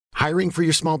Hiring for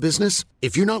your small business?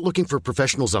 If you're not looking for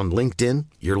professionals on LinkedIn,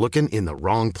 you're looking in the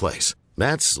wrong place.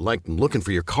 That's like looking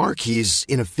for your car keys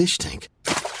in a fish tank.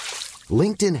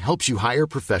 LinkedIn helps you hire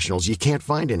professionals you can't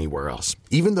find anywhere else,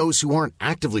 even those who aren't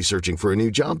actively searching for a new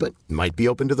job but might be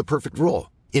open to the perfect role.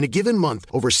 In a given month,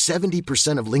 over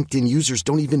 70% of LinkedIn users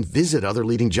don't even visit other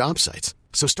leading job sites.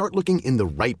 So start looking in the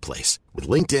right place. With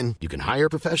LinkedIn, you can hire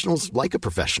professionals like a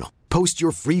professional. Post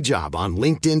your free job on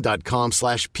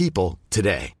linkedin.com/people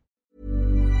today.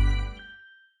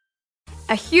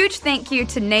 A huge thank you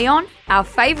to Neon, our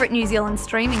favourite New Zealand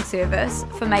streaming service,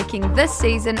 for making this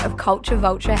season of Culture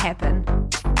Vulture happen.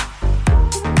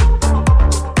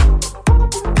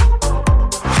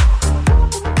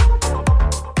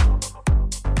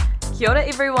 Kia ora,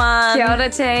 everyone. Kia ora,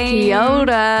 team. Kia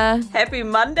ora. Happy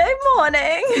Monday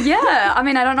morning. Yeah, I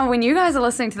mean, I don't know when you guys are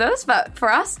listening to this, but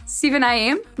for us, 7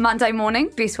 a.m, Monday morning,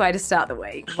 best way to start the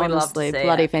week. We love Honestly, to see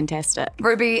bloody it. fantastic.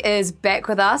 Ruby is back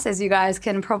with us, as you guys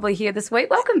can probably hear this week.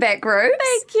 Welcome back, Rubes.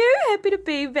 Thank you. Happy to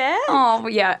be back. Oh,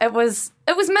 yeah, it was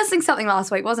missing something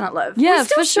last week, wasn't it, Liv? Yeah, We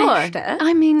still for sure. smashed it.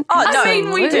 I mean, we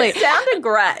absolutely. sounded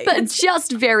great. But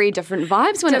just very different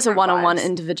vibes when it's a Different one-on-one vibes.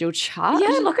 individual chat.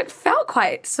 Yeah, look, it felt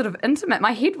quite sort of intimate.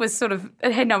 My head was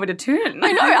it had nowhere to turn.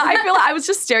 I know. I feel like I was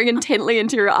just staring intently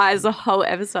into your eyes the whole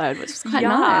episode, which was quite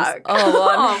nice. Yuck. Oh, well,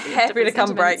 I'm Oh, happy to different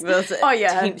come break this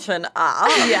yeah. tension up.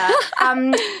 Yeah.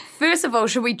 First of all,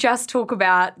 should we just talk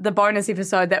about the bonus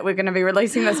episode that we're going to be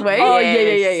releasing this week? Oh,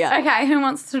 yeah. Okay, who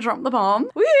wants to drop the bomb?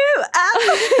 Woo!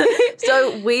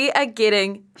 So we are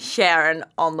getting Sharon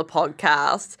on the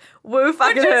podcast. Woo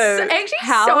fucking Which is who. actually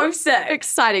How so sick.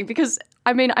 exciting, because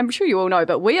I mean, I'm sure you all know,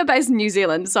 but we are based in New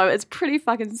Zealand, so it's pretty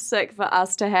fucking sick for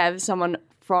us to have someone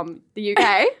from the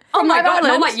UK. Oh my God, not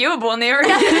Ireland. like you were born there.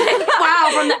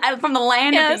 Wow, from the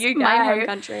land Yeah, of the it's UK. my home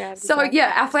country, I have to So say.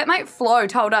 yeah, our flatmate Flo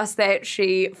told us that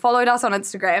she followed us on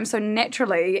Instagram. So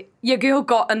naturally, your girl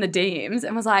got in the DMs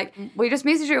and was like, we just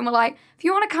messaged her and we're like, if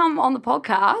you want to come on the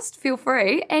podcast, feel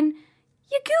free. And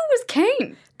your girl was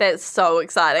keen. That's so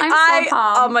exciting. I'm so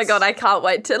pumped. Oh my God, I can't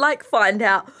wait to find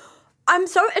out. I'm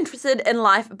so interested in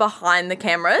life behind the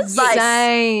cameras.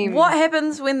 Same. What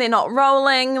happens when they're not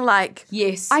rolling?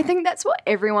 Yes. I think that's what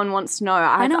everyone wants to know.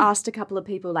 I've know. asked a couple of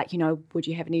people, would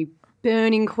you have any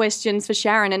burning questions for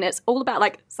Sharon? And it's all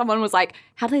about, someone was like,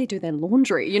 how do they do their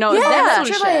laundry? That sort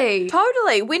of shit. literally.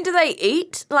 Totally. When do they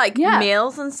eat? Yeah.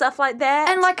 Meals and stuff like that?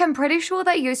 And I'm pretty sure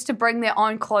they used to bring their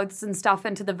own clothes and stuff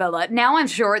into the villa. Now I'm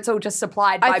sure it's all just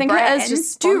supplied by I think brands. it is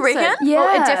just Do you sponsored. reckon? Yeah.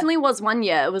 Well, it definitely was one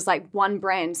year. It was one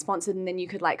brand sponsored, and then you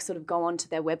could sort of go onto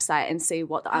their website and see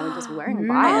what the Islanders were wearing and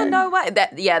buy Oh, it. no way.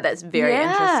 That's very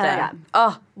Yeah. interesting.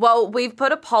 Oh, well, we've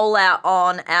put a poll out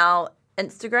on our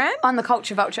Instagram. on the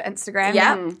Culture Vulture Instagram.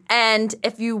 Yeah. And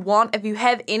if you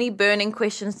have any burning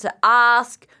questions to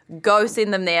ask, go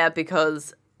send them there,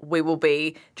 because we will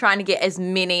be trying to get as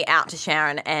many out to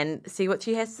Sharon and see what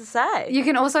she has to say. You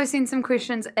can also send some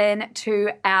questions in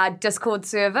to our Discord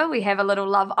server. We have a little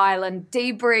Love Island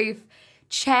debrief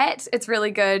chat. It's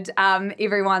really good.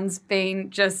 Everyone's been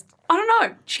just, I don't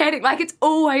know, chatting. It's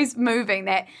always moving,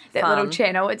 that little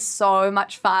channel. It's so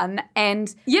much fun.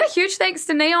 And yeah, huge thanks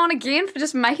to Neon again for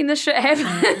just making this shit happen.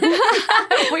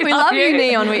 we love you,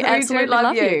 Neon. We do absolutely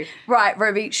love you. Right,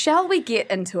 Ruby, shall we get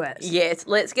into it? Yes,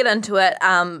 let's get into it,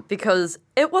 because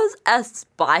it was a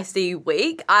spicy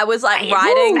week. I was writing...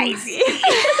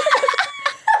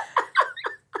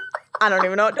 I don't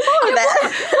even know what to call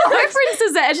that. What reference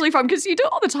is that actually from? Because you do it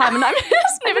all the time, and I'm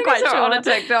just never quite sure. On a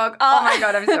TikTok. Oh my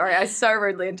God, I'm sorry. I so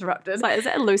rudely interrupted. Is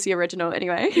that a Lucy original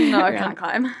anyway? No, I can't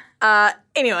climb.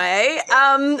 Anyway,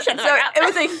 so it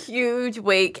was a huge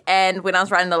week, and when I was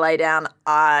writing the laydown,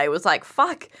 I was like,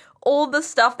 fuck, all the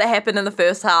stuff that happened in the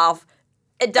first half,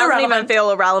 it doesn't even Irrelevant. feel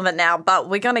irrelevant now, but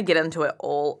we're going to get into it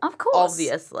all. Of course.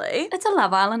 Obviously. It's a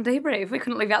Love Island debrief. We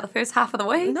couldn't leave out the first half of the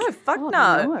week. No, fuck no.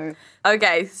 no.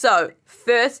 Okay, so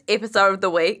first episode of the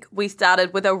week, we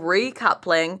started with a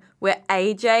recoupling where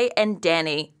AJ and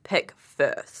Danny pick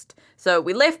first. So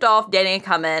we left off, Danny had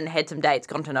come in, had some dates,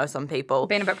 gone to know some people.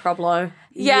 Been a bit problo.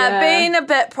 Yeah, being a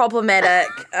bit problematic.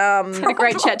 Had a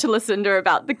great chat to Lucinda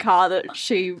about the car that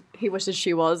he wishes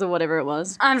she was, or whatever it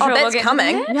was. I'm sure that's we'll get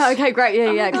coming. to that. Yeah, okay, great.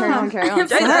 Yeah, carry on.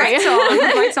 Brakes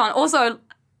on. Brakes on. Also,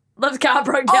 Liv's car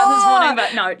broke down this morning,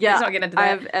 but no, Yeah, let's not get into that. I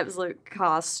have absolute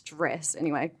car stress.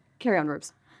 Anyway, carry on,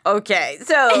 Rubes. Okay,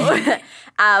 so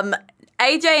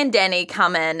AJ and Danny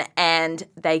come in and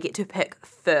they get to pick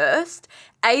first.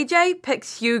 AJ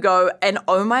picks Hugo, and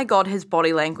oh my God, his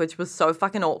body language was so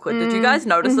fucking awkward. Did you guys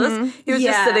notice this? He was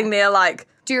just Yeah. sitting there like,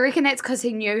 Do you reckon that's because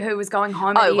he knew who was going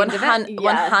home at Oh, the end of it?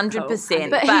 100%.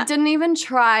 But he didn't even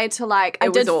try to I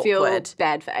It was did feel awkward.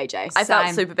 bad for AJ. I felt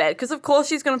Same. super bad because, of course,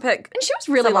 she's going to pick and she was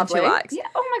really someone lovely. she likes. Yeah.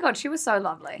 Oh my God, she was so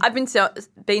lovely. I've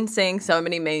been seeing so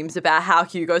many memes about how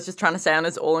Hugo's just trying to stay on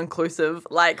his all-inclusive,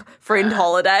 friend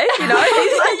holiday. You know?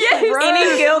 He's like,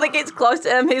 any girl that gets close to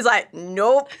him, he's like,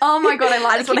 nope. Oh my God,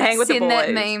 I just want to hang with the boys.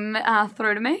 Send that meme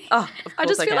through to me. Oh, of course I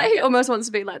just feel can. like he almost wants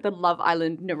to be like the Love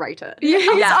Island narrator. Yeah. He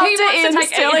wants to take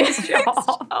stealing Ian's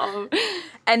job.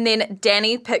 And then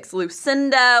Danny picks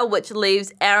Lucinda, which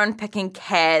leaves Aaron picking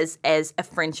Kaz as a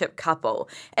friendship couple.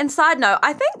 And side note,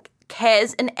 I think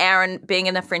Kaz and Aaron being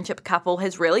in a friendship couple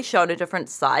has really shown a different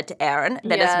side to Aaron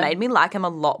that has made me like him a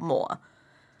lot more.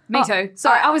 Me too.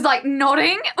 Sorry, I was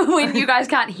nodding when you guys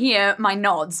can't hear my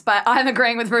nods, but I'm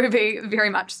agreeing with Ruby very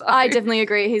much so. I definitely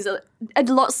agree. He's a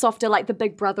lot softer, like the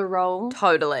big brother role.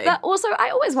 Totally. But also, I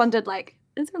always wondered,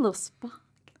 is there a little spark?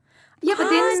 Yeah, but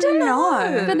then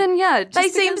no. But then, They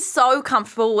seem so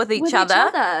comfortable with each other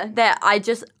that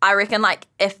I reckon,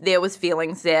 if there was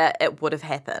feelings there, it would have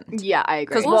happened. Yeah, I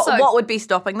agree. Because Also- what would be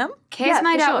stopping them? Kaz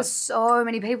made for out sure. with so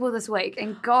many people this week,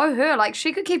 and go her.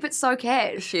 She could keep it so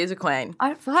cash. She is a queen.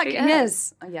 Fuck, She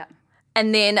yes. Yeah.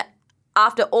 And then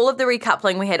after all of the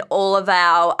recoupling, we had all of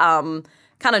our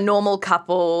kind of normal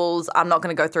couples. I'm not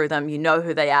going to go through them. You know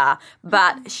who they are.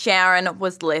 But Sharon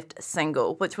was left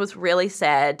single, which was really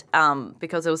sad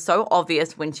because it was so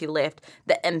obvious when she left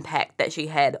the impact that she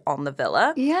had on the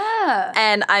villa. Yeah.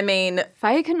 And I mean,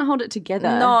 Faye couldn't hold it together.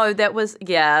 no, that was,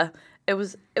 it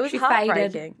was She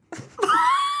heartbreaking.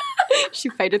 She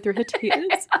faded through her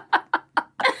tears.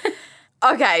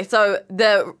 Okay, so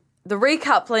the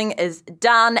recoupling is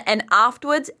done, and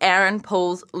afterwards, Aaron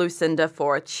pulls Lucinda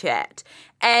for a chat.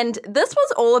 And this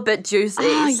was all a bit juicy.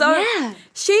 yeah. I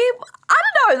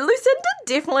don't know, Lucinda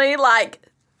definitely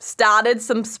started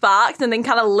some sparks and then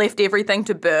kind of left everything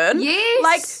to burn.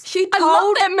 Yes. She I love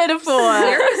told that metaphor.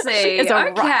 Seriously. It's a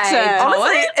okay. raptor.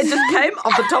 honestly, it just came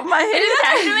off the top of my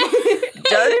head.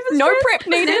 Don't even No stress. prep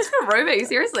needed. It's for Ruby,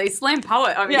 seriously. Slam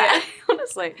poet over Yeah, here.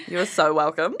 honestly. You're so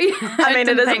welcome. I mean,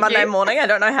 it is a Thank Monday you. morning. I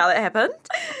don't know how that happened.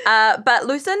 But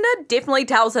Lucinda definitely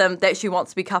tells him that she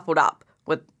wants to be coupled up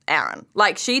with Aaron.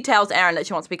 She tells Aaron that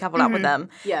she wants to be coupled up with him.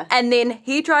 Yeah. And then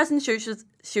he tries and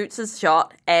shoots his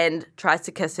shot and tries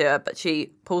to kiss her, but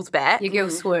she pulls back. Your girl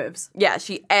swerves. Yeah,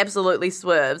 she absolutely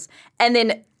swerves. And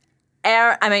then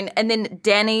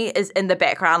Danny is in the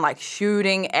background,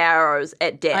 shooting arrows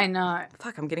at Danny. I know.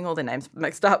 Fuck, I'm getting all their names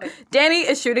mixed up. Danny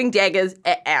is shooting daggers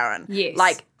at Aaron.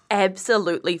 Yes.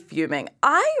 Absolutely fuming.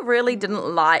 I really didn't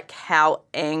like how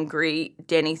angry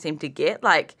Danny seemed to get.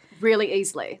 Really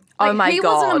easily. Oh my he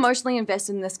God. wasn't emotionally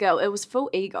invested in this girl. It was full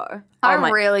ego. I my-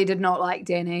 really did not like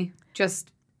Danny. Just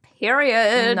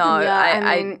period. no,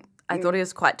 Yeah, I thought he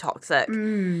was quite toxic.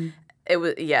 It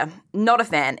was, not a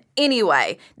fan.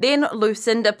 Anyway, then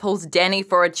Lucinda pulls Danny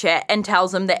for a chat and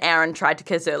tells him that Aaron tried to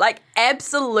kiss her.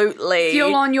 Absolutely.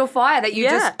 Fuel on your fire that you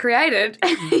just created.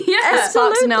 Yeah.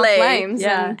 Sparks in our Absolutely. flames.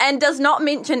 Yeah. And does not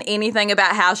mention anything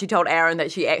about how she told Aaron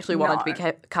that she actually wanted to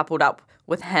be coupled up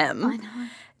with him. I know.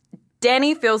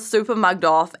 Danny feels super mugged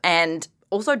off and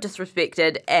also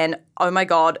disrespected, and oh my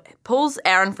God, pulls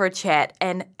Aaron for a chat,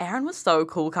 and Aaron was so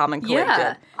cool, calm, and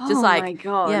collected. Yeah. Just Oh my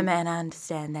God. yeah, man, I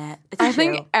understand that. It's I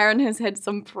think chill. Aaron has had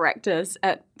some practice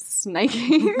at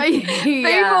snaking Yeah.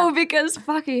 people because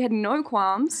he had no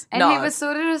qualms. And No. he was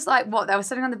sort of just like, what? They were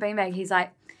sitting on the beanbag. He's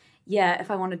like, yeah, if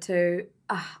I wanted to,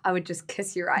 I would just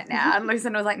kiss you right now. And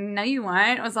Lucinda was like, no, you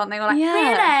won't, or something. Or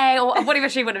really? Or whatever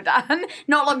she would have done.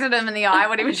 Not looked at him in the eye,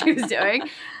 whatever she was doing.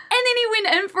 And then he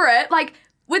went in for it,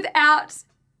 without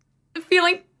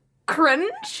feeling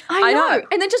cringe. I know. know.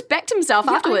 And then just backed himself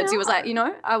I afterwards. He was know.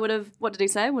 like, I would have, what did he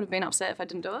say? Would have been upset if I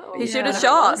didn't do it. Or He should have whatever it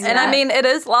shot. was. And I mean, it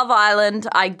is Love Island.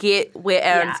 I get where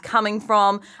Aaron's Yeah. coming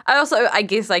from. I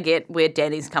guess I get where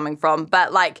Danny's coming from.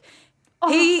 But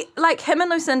him and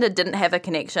Lucinda didn't have a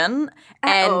connection.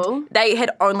 And all. they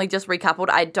had only just recoupled.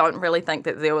 I don't really think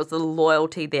that there was the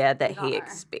loyalty there that he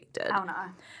expected. Oh, no.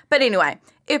 But anyway,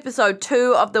 episode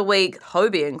 2 of the week,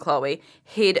 Toby and Chloe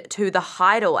head to the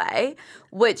Hideaway,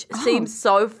 which seems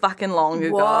so fucking long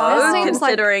ago, This seems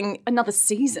like considering another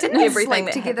season. Didn't they everything sleep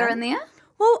that together happened. in there?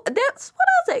 Well, that's what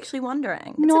I was actually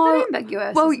wondering. It's a bit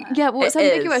ambiguous. Well, isn't it? yeah, well, it's It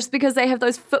ambiguous is. because they have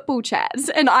those football chats,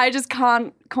 and I just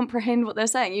can't comprehend what they're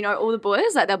saying. All the boys,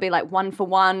 they'll be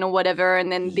 1-for-1 or whatever,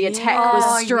 and then the attack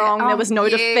was strong, there was no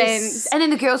defense. And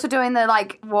then the girls were doing the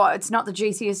it's not the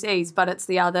GCSEs, but it's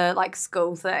the other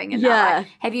school thing. And they're Yeah. like,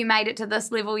 have you made it to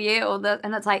this level yet?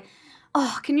 And it's like,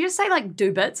 can you just say like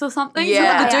do bits or something? Yeah. So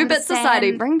that The I Do Bit understand?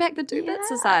 Society. Bring back the Do Bit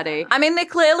Society. I mean, they're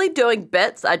clearly doing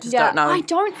bits. I just don't know I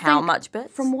don't how think, much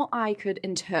bits. From what I could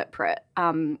interpret,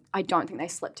 I don't think they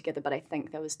slept together, but I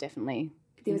think there was definitely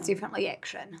There was definitely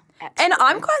action. And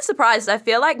I'm quite surprised. I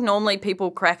feel like normally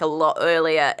people crack a lot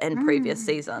earlier in previous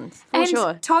seasons. And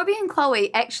sure. Toby and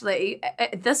Chloe actually,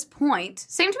 at this point,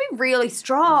 seem to be really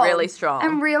strong. Really strong.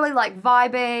 And really, like,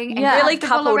 vibing. And Really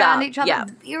comfortable coupled around up, each other. yeah.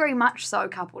 Very much so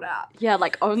coupled up. Yeah,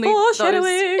 like only Foreshadowing.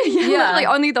 literally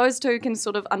only those two can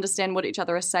sort of understand what each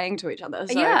other are saying to each other.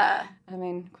 So, Yeah. I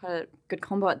mean, quite a good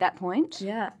combo at that point.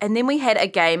 Yeah. And then we had a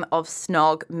game of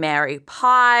Snog, Marry,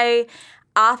 Pie.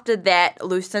 After that,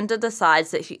 Lucinda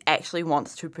decides that she actually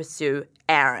wants to pursue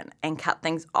Aaron and cut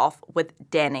things off with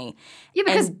Danny. Yeah,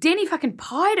 because Danny fucking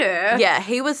pied her. Yeah,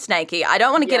 he was snaky. I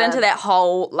don't want to get into that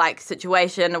whole like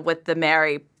situation with the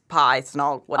Marry, Pie,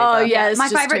 Snog, whatever. Oh, yeah. It's My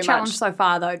just favourite too challenge much. so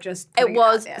far, though, just It putting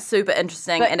was out there. super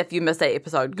interesting, and if you missed that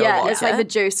episode, go Yeah, watch it's it. like the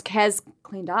juice Kaz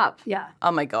cleaned up. Yeah.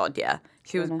 Oh my God, yeah.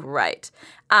 She was great.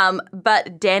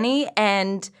 But Danny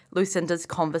and Lucinda's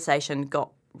conversation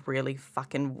got really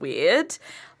fucking weird.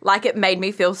 Like, it made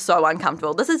me feel so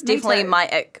uncomfortable. This is definitely too. my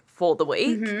ick for the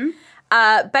week.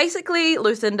 Basically,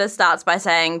 Lucinda starts by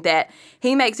saying that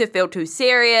he makes her feel too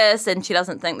serious and she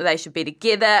doesn't think that they should be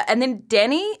together. And then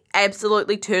Danny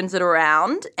absolutely turns it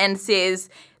around and says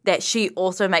that she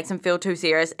also makes him feel too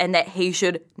serious and that he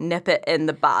should nip it in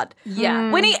the bud.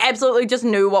 Yeah. When he absolutely just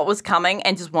knew what was coming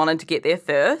and just wanted to get there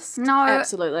first. No,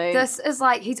 Absolutely. This is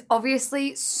like, he's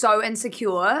obviously so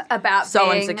insecure about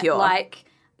So being, insecure. like,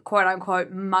 quote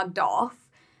unquote, mugged off.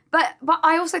 But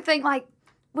I also think, like,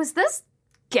 was this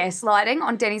gaslighting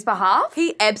on Danny's behalf?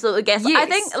 He absolutely guessed. I Yes.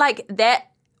 think like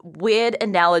that weird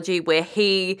analogy where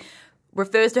he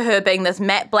refers to her being this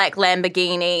matte black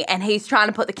Lamborghini and he's trying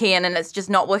to put the key in and it's just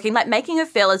not working, like making her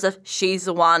feel as if she's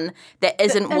the one that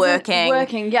isn't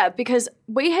working. Yeah, because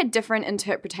we had different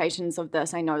interpretations of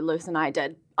this. I know Luce and I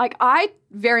did. Like, I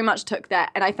very much took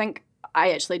that, and I think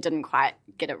I actually didn't quite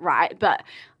get it right, but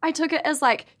I took it as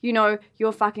like, you know,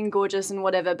 you're fucking gorgeous and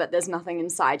whatever, but there's nothing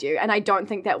inside you. And I don't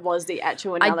think that was the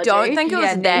actual analogy. I don't think it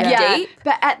was that deep.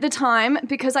 But at the time,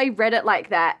 because I read it like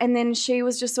that, and then she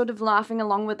was just sort of laughing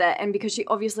along with it, and because she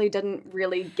obviously didn't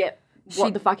really get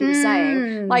what the fuck he was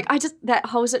saying. Like, that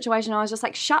whole situation, I was just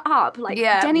like, shut up. Like,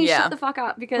 Yeah. Danny, Yeah. shut the fuck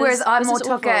up. Because Whereas I this more is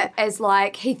took awful. it as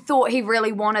like, he thought he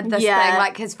really wanted this Yeah. thing,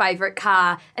 like his favourite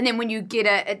car. And then when you get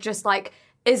it, it just like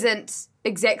isn't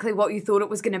exactly what you thought it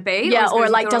was going to be. Yeah, as good or as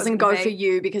you like thought it was doesn't gonna go be. for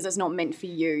you because it's not meant for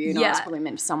you. You know, Yeah. it's probably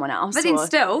meant for someone else. But then or-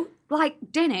 still, like,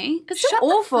 Danny, it's shut still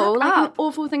the awful. fuck Like, up. an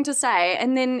awful thing to say.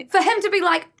 And then For him to be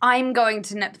like, I'm going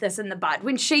to nip this in the bud.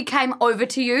 When she came over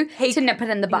to you to nip it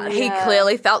in the bud. He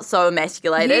clearly felt so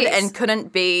emasculated Yes. and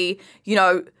couldn't be, you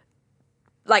know,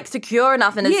 like secure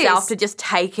enough in himself Yes. to just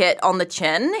take it on the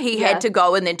chin. He had to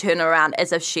go and then turn around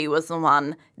as if she was the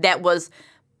one that was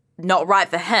not right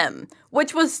for him,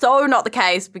 which was so not the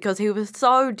case because he was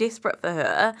so desperate for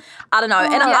her. I don't know.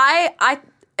 And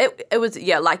it was,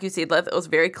 yeah, like you said, Liv, it was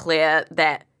very clear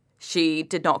that she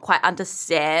did not quite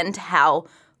understand how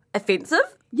offensive.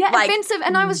 yeah, like, offensive.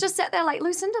 And I was just sat there like,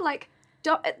 Lucinda, like,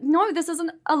 no, this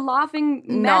isn't a laughing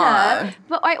matter. No.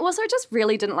 But I also just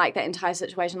really didn't like that entire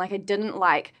situation. Like, I didn't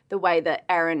like the way that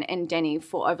Aaron and Danny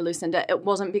fought over Lucinda. It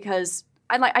wasn't because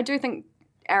I do think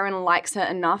Aaron likes her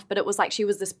enough, but it was like she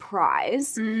was this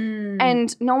prize,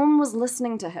 and no one was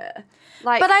listening to her.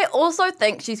 Like, But I also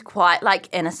think she's quite like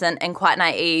innocent and quite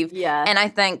naive. Yeah. And I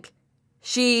think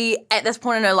she, at this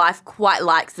point in her life, quite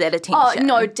likes that attention. oh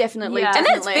no, definitely, Yeah. And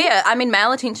that's definitely. fair. I mean,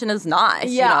 male attention is nice,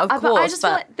 Yeah, you know, of but course. I just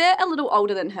feel like they're a little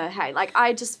older than her. Hey, like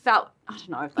I just felt, I don't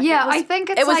know. Like Yeah, it was I think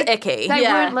it's it was like icky. they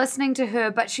Yeah. weren't listening to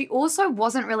her, but she also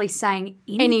wasn't really saying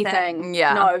anything. anything.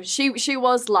 Yeah. no, she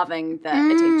was loving the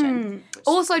attention.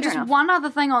 Also, Fair just enough. one other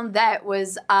thing on that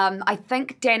was I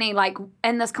think Danny, like,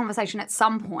 in this conversation at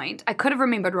some point, I could have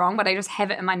remembered wrong, but I just have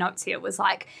it in my notes here, was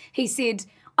like, he said,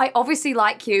 I obviously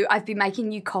like you. I've been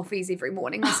making you coffees every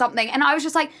morning or something. And I was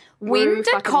just like, when Woo did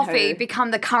fucking coffee who.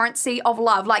 become the currency of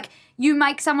love? Like, you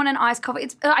make someone an iced coffee.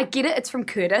 I get it. It's from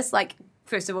Curtis. Like,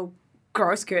 first of all,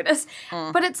 gross Curtis.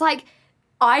 But it's like,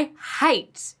 I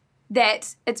hate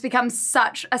that it's become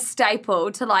such a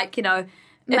staple to, like, you know,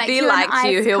 make he you an likes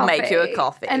you, iced he'll make you a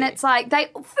coffee. And it's like,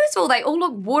 first of all, they all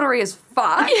look watery as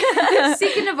fuck.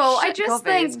 Second of all, I just coffees.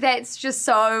 think that's just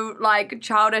so, like,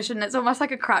 childish, and it's almost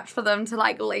like a crutch for them to,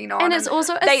 like, lean on. And it's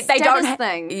also a they don't status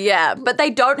thing. Yeah, but they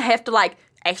don't have to like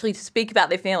actually speak about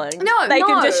their feelings. No, they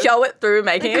can no. just show it through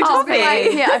making a coffee.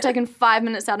 Like, yeah, I've taken 5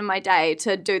 minutes out of my day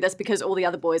to do this because all the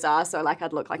other boys are, so like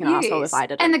I'd look like an asshole if I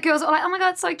didn't. And the girls are like, oh my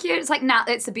God, it's so cute. It's like, nah,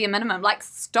 it's the bare minimum. Like,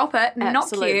 stop it. Not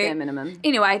Absolute cute. bare minimum.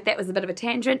 Anyway, that was a bit of a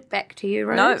tangent. Back to you,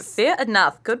 Rose. No, fair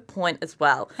enough. Good point as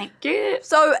well. Thank you.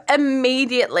 So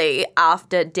immediately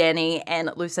after Danny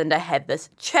and Lucinda have this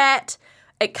chat,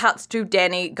 it cuts to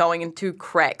Danny going into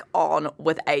crack on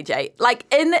with AJ. Like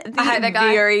in the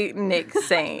very next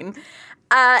scene.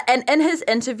 And in his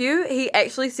interview, he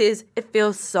actually says it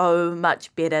feels so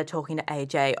much better talking to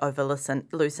AJ over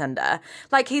Lucinda.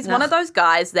 Like, he's one of those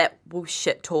guys that will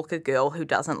shit talk a girl who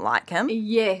doesn't like him.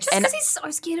 Yes. Just because he's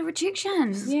so scared of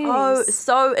rejection.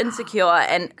 So insecure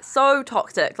and so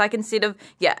toxic. Like, instead of,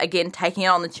 again, taking it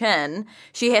on the chin,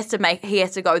 he has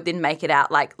to go then make it out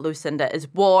like Lucinda is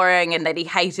boring and that he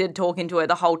hated talking to her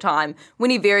the whole time when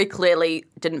he very clearly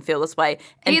didn't feel this way.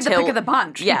 He had the pick of the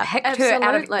bunch. Yeah. He picked her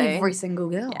out of every single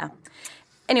girl. Yeah.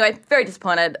 Anyway, very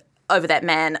disappointed over that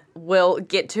man. We'll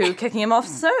get to kicking him off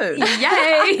soon.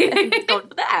 Yay! God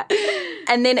for that.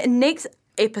 And then next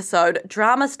episode,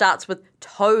 drama starts with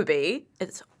Toby.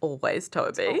 It's always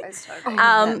Toby.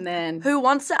 That man. Who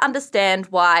wants to understand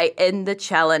why in the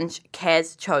challenge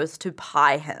Kaz chose to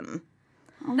pie him.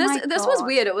 This was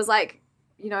weird. It was like,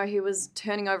 you know, he was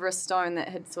turning over a stone that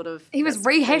had sort of... He was that's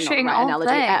probably rehashing not the right old analogy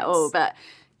things. at all. But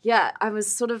yeah, I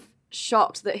was sort of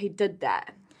shocked that he did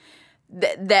that.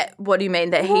 That what do you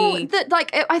mean? That he...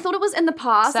 I thought it was in the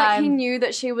past. Like, he Same. knew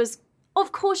that she was...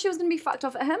 Of course she was going to be fucked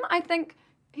off at him. I think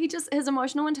his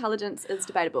emotional intelligence is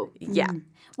debatable. Yeah.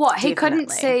 What, he couldn't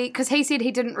Definitely. see, because he said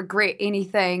he didn't regret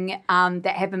anything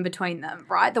that happened between them,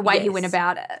 right? The way he Yes. went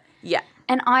about it. Yeah.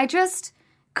 And I just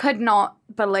could not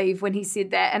believe when he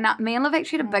said that. And me and Liv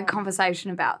actually had a big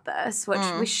conversation about this, which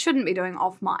we shouldn't be doing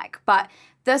off mic. But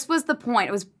this was the point.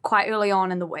 It was quite early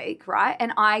on in the week, right?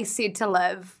 And I said to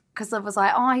Liv, because Liv was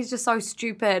like, oh, he's just so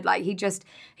stupid. Like, he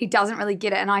doesn't really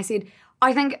get it. And I said,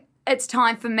 I think it's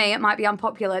time for me, it might be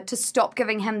unpopular, to stop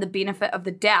giving him the benefit of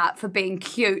the doubt for being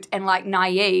cute and like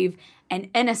naive and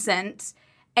innocent.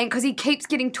 And because he keeps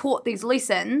getting taught these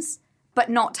lessons, but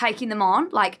not taking them on.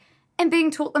 Like, and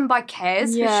being taught them by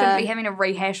Kaz, who shouldn't be having to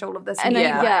rehash all of this And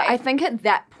anyway. I think at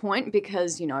that point,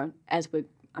 because, you know,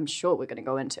 I'm sure we're going to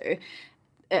go into,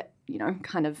 it, you know,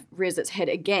 kind of rears its head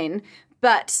again.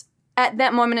 But at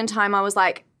that moment in time, I was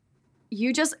like,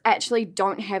 you just actually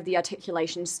don't have the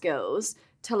articulation skills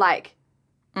to, like,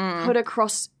 put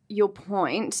across your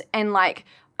point. And, like,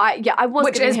 I was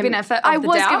Which giving is him benefit of I the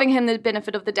was doubt. giving him the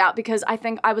benefit of the doubt because I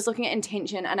think I was looking at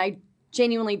intention, and I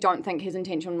genuinely don't think his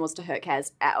intention was to hurt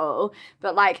Kaz at all.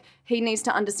 But, like, he needs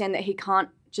to understand that he can't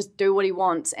just do what he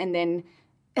wants and then...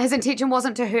 His intention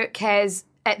wasn't to hurt Kaz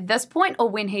at this point or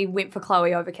when he went for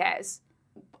Chloe over Kaz?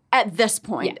 At this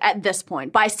point,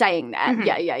 by saying that.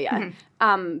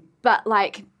 Mm-hmm. But,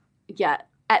 like,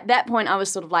 at that point I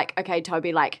was sort of like, okay,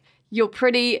 Toby, like, you're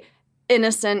pretty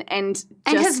innocent and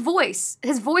his voice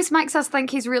makes us think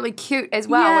he's really cute as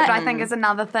well, which I think is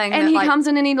another thing. And that, he like, comes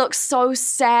in and he looks so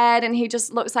sad and he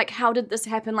just looks like, how did this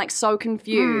happen? Like, so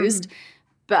confused.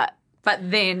 But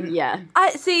then... yeah.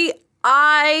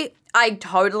 I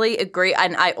totally agree,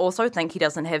 and I also think he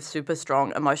doesn't have super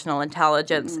strong emotional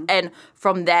intelligence, and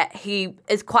from that he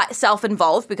is quite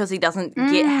self-involved because he doesn't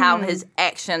get how his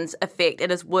actions affect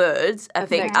and his words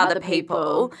affect other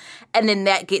people, and then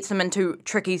that gets him into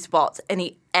tricky spots, and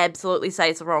he absolutely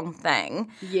says the wrong thing.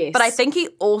 Yes. But I think he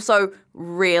also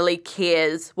really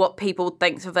cares what people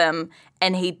think of him,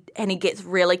 and he gets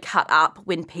really cut up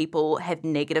when people have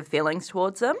negative feelings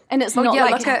towards him. And it's not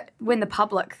like... look at when the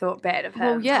public thought bad of him.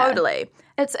 Well, yeah. Totally.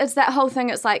 It's that whole thing.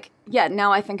 It's like,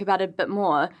 now I think about it a bit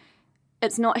more.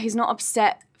 He's not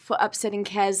upset for upsetting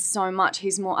Kaz so much.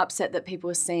 He's more upset that people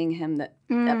are seeing him that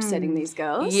upsetting these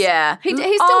girls. Yeah, He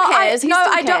still cares.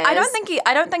 I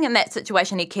don't think in that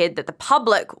situation he cared that the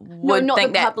public would not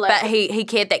think the that, public. but he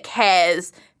cared that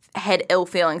Kaz had ill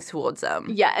feelings towards him.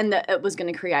 Yeah, and that it was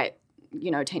going to create,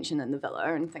 you know, tension in the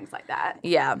villa and things like that.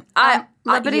 Yeah,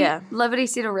 Liberty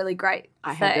said a really great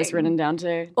I had this written down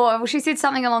too. Or she said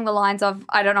something along the lines of,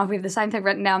 I don't know if we have the same thing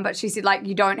written down, but she said, like,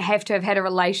 you don't have to have had a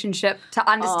relationship to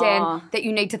understand that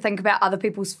you need to think about other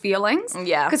people's feelings.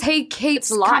 Yeah. Because he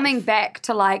keeps coming back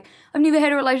to, like, I've never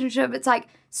had a relationship. It's like,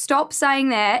 stop saying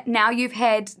that. Now you've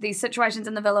had these situations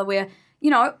in the villa where, you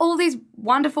know, all these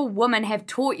wonderful women have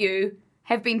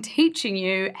been teaching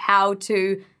you how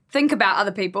to think about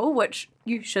other people, which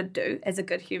you should do as a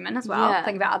good human as well. Yeah.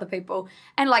 Think about other people.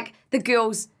 And, like, the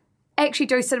girls actually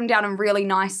do sit him down and really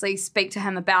nicely speak to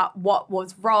him about what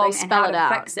was wrong and how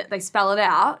to fix it. They spell it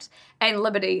out. And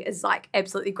Liberty is, like,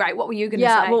 absolutely great. What were you going to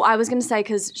say? Yeah, well, I was going to say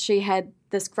because she had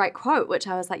this great quote, which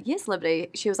I was like, yes, Liberty.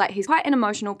 She was like, he's quite an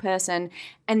emotional person,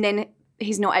 and then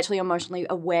he's not actually emotionally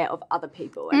aware of other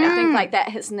people. And I think like that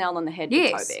hits the nail on the head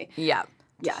with Toby. Yeah.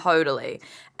 Totally.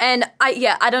 And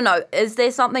I don't know, is there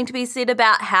something to be said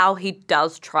about how he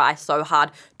does try so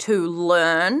hard to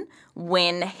learn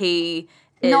when he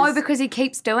is... No, because he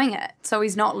keeps doing it, so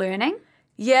he's not learning.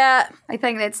 Yeah. I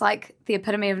think that's like the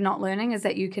epitome of not learning is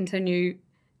that you continue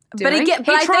But doing.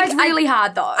 he tries really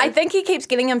hard though. I think he keeps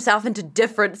getting himself into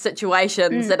different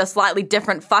situations that are slightly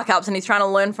different fuck-ups, and he's trying to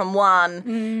learn from one,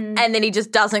 and then he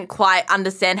just doesn't quite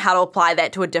understand how to apply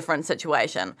that to a different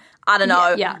situation. I don't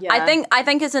know. Yeah. I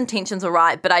think his intentions are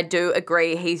right, but I do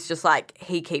agree he's just like,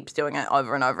 he keeps doing it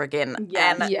over and over again.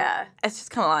 Yeah. And Yeah. it's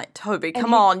just kind of like, Toby,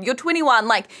 come on. You're 21.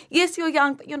 Like, yes, you're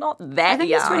young, but you're not that I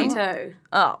think young. he's 22.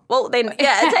 Oh, well then,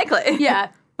 yeah, exactly. Yeah,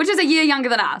 which is a year younger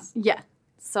than us. Yeah.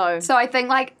 So I think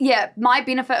like, my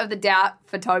benefit of the doubt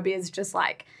for Toby is just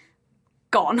like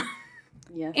gone.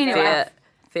 yeah. Anyway.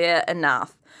 Fair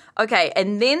enough. Okay,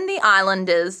 and then the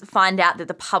Islanders find out that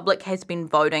the public has been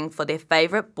voting for their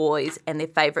favourite boys and their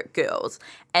favourite girls,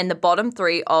 and the bottom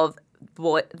three of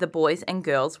the boys and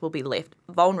girls will be left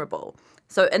vulnerable.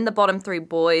 So in the bottom three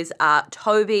boys are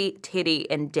Toby, Teddy,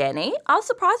 and Danny. I was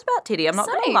surprised about Teddy, I'm not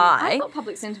going to Same. lie. I thought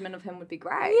public sentiment of him would be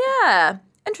great. Yeah,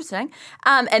 interesting.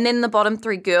 And then the bottom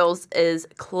three girls is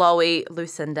Chloe,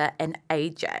 Lucinda, and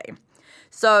AJ.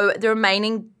 So the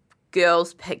remaining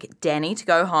girls pick Danny to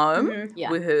go home, Yeah.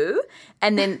 woohoo,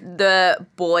 and then the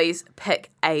boys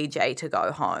pick AJ to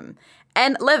go home.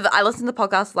 And Liv, I listened to the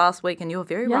podcast last week, and you were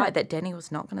very right that Danny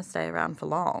was not going to stay around for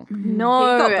long. No.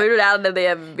 He got booted out of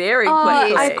there very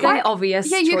quickly. I It's quite obvious.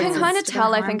 Yeah, you can choices kind of to tell,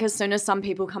 go I think, home. as soon as some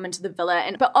people come into the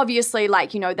villa. But obviously,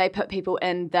 like, you know, they put people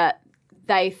in that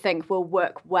they think will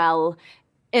work well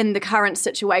in the current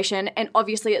situation. And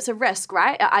obviously it's a risk,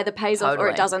 right? It either pays off or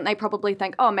Totally. it doesn't. They probably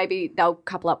think, oh, maybe they'll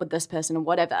couple up with this person or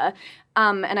whatever.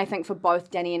 And I think for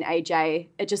both Danny and AJ,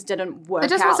 it just didn't work It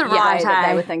just out wasn't the way right, that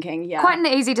they eh? were thinking. Yeah. Quite an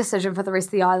easy decision for the rest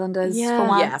of the Islanders Yeah. for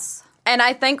once. Yes. And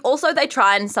I think also they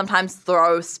try and sometimes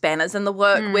throw spanners in the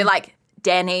work where like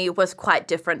Danny was quite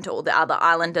different to all the other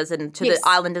Islanders and to Yes. the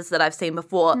Islanders that I've seen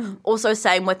before. Also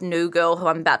same with New Girl, who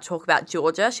I'm about to talk about,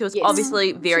 Georgia. She was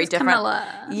obviously very different. Camilla.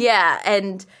 Yeah,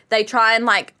 and they try and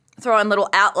like throw in little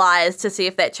outliers to see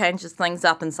if that changes things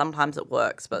up, and sometimes it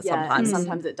works, but Yeah,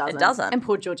 sometimes it doesn't. It doesn't. And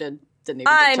poor Georgia didn't even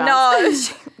I get a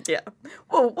chance. know. Yeah,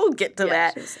 we'll get to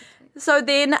that. So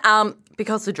then,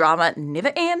 because the drama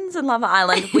never ends in Love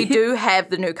Island, we do have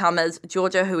the newcomers,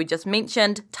 Georgia, who we just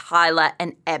mentioned, Tyler,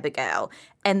 and Abigail.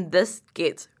 And this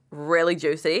gets really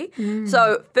juicy.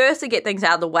 So first, to get things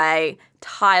out of the way,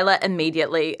 Tyler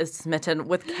immediately is smitten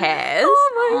with Kaz.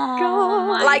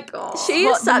 Oh my God. God. She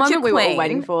is The such a moment we queen. were all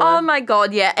waiting for. Oh my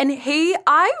God, yeah. And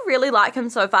I really like him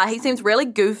so far. He seems really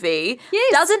goofy.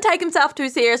 Yes. Doesn't take himself too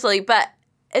seriously, but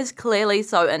is clearly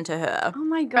so into her. Oh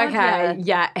my God. Okay,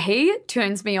 yeah, he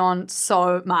turns me on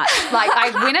so much. Like, I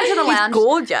went into the lounge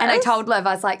gorgeous. and I told Liv,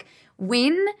 I was like,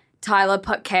 when Tyler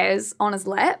put Kaz on his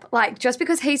lap, like, just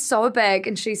because he's so big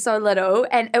and she's so little,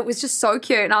 and it was just so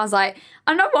cute, and I was like,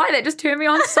 I don't know why, that just turned me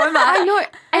on so much. I know.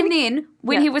 And then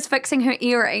when he was fixing her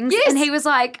earrings, Yes. and he was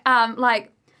like,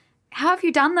 how have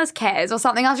you done this, Kaz? Or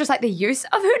something. I was just like, the use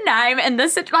of her name and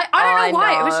this, like, I don't know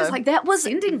why. It was just like, That was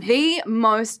sending me. the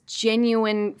most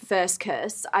genuine first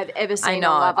kiss I've ever seen I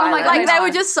know. on Love Oh my Island. God. Like, they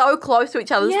were just so close to each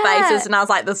other's Yeah. faces, and I was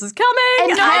like, this is coming.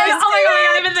 And oh my God, I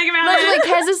didn't even think about it. Like,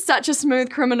 Kaz is such a smooth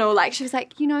criminal. Like, she was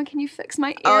like, you know, can you fix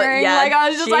my Oh, earring? yeah, like, I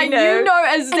was just she like, knew. you know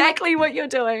exactly what you're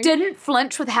doing. Didn't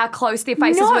flinch with how close their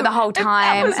faces No, were the whole if that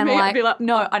time. was And me, I'd like, be like,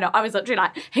 no, I know. I was literally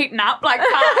like heating up, like,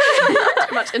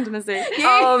 Too much intimacy.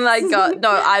 Oh my God.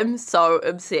 No, I'm so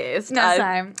obsessed. no, I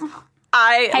same.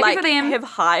 like, for them. have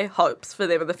high hopes for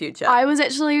them in the future. I was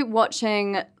actually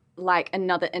watching like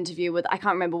another interview with, I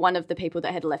can't remember, one of the people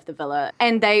that had left the villa,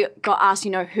 and they got asked, you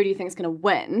know, who do you think is going to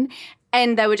win?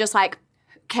 And they were just like,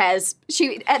 Kaz.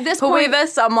 She, at this point, Whoever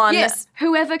someone yes,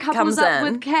 whoever couples comes up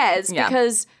in. with Kaz, Yeah.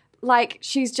 because like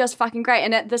she's just fucking great.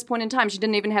 And at this point in time, she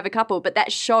didn't even have a couple, but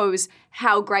that shows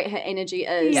how great her energy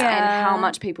is Yeah. and how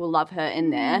much people love her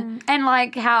in there. And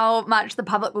like how much the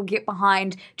public will get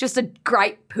behind just a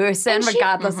great person, And she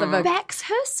regardless of a. backs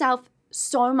herself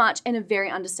so much in a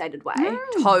very understated way.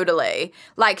 Totally.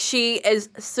 Like, she is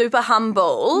super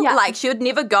humble. Yeah. Like, she would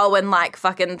never go and, like,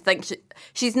 fucking think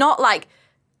she's not, like,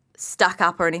 stuck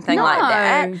up or anything like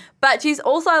that. But she's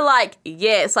also like,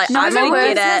 yes, like I'm Knows going her to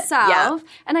worth get it. herself.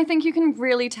 And I think you can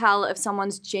really tell if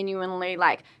someone's genuinely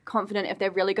like confident, if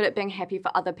they're really good at being happy for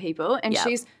other people. And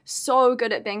she's so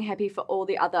good at being happy for all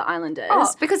the other islanders.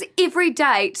 Oh, because every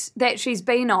date that she's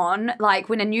been on, like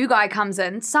when a new guy comes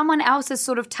in, someone else has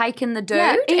sort of taken the dude.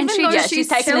 Yeah, even and though she's she's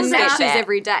taken taking a the step stitches back.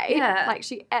 every day. Yeah. Like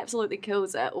she absolutely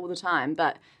kills it all the time.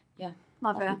 But yeah,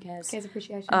 Love her. cares. Cares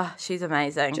appreciation. Oh, she's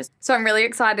amazing. So I'm really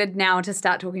excited now to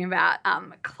start talking about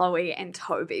Chloe and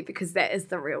Toby because that is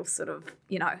the real sort of,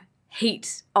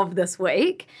 heat of this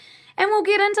week. And we'll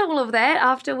get into all of that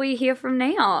after we hear from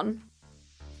Neon.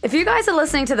 If you guys are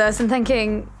listening to this and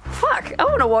thinking, fuck, I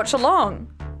want to watch along,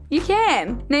 you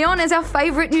can. Neon is our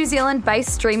favourite New Zealand-based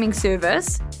streaming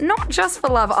service, not just for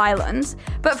Love Island,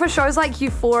 but for shows like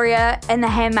Euphoria and The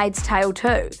Handmaid's Tale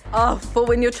too. Oh, for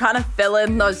when you're trying to fill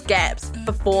in those gaps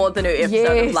before the new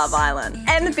episode of Love Island.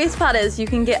 And the best part is you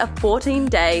can get a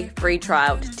 14-day free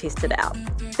trial to test it out.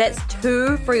 That's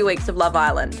 2 free weeks of Love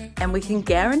Island, and we can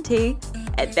guarantee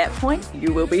at that point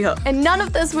you will be hooked. And none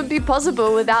of this would be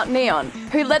possible without Neon,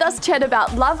 who let us chat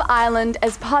about Love Island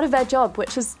as part of our job,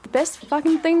 which is the best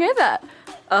fucking thing ever.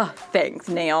 Oh, thanks,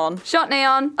 Neon. Shot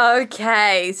Neon.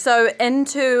 Okay, so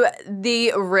into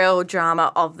the real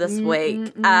drama of this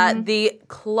week. The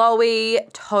Chloe,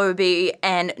 Toby,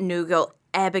 and new girl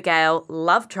Abigail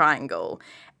love triangle.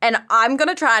 And I'm going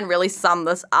to try and really sum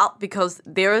this up because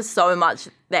there is so much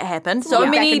that happened. So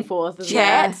many back and forth, isn't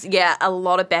chats. Yeah, a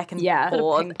lot of back and Bit of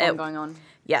forth. ping pong going on.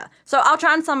 Yeah. So I'll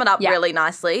try and sum it up really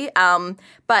nicely.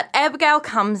 But Abigail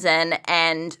comes in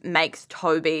and makes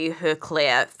Toby her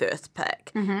clear first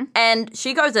pick. And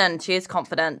she goes in, she has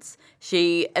confidence.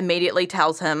 She immediately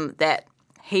tells him that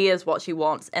he is what she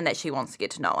wants and that she wants to get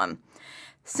to know him.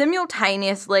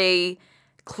 Simultaneously,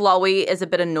 Chloe is a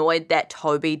bit annoyed that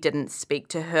Toby didn't speak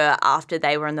to her after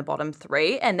they were in the bottom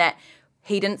 3 and that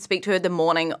he didn't speak to her the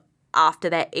morning after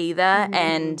that either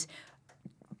and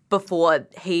before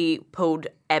he pulled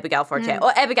Abigail for a chat.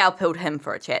 Or Abigail pulled him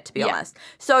for a chat, to be honest.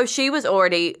 So she was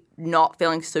already not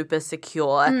feeling super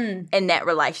secure in that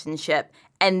relationship.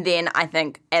 And then I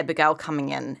think Abigail coming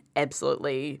in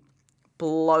absolutely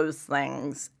blows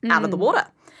things out of the water.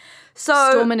 So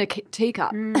Storm in a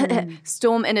teacup.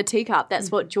 Storm in a teacup. That's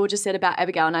what Georgia said about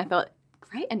Abigail, and I thought,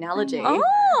 great analogy. kind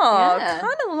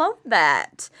of love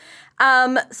that.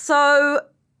 So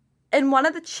in one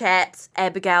of the chats,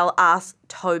 Abigail asked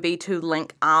Toby to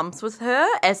link arms with her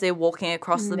as they're walking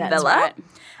across the That's villa. right.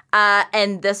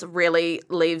 And this really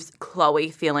leaves Chloe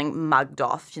feeling mugged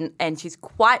off, and she's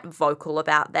quite vocal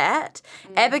about that.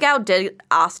 Abigail did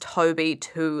ask Toby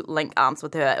to link arms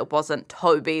with her. It wasn't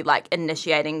Toby,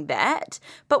 initiating that.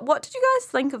 But what did you guys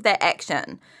think of that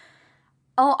action?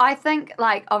 Oh, I think,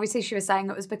 obviously she was saying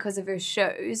it was because of her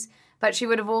shoes, but she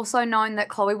would have also known that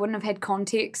Chloe wouldn't have had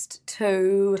context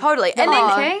to Totally. the And then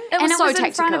linking. it was and so in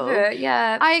front of tactical. her.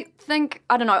 Yeah. I think,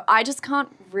 I don't know, I just can't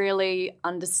really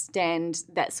understand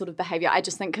that sort of behaviour. I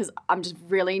just think because I'm just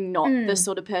really not the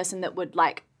sort of person that would,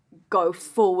 go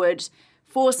forward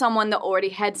for someone that already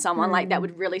had someone. That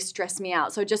would really stress me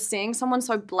out. So just seeing someone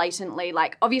so blatantly,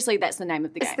 obviously that's the name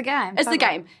of the game. It's the game, It's the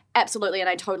totally. game. Absolutely. And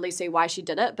I totally see why she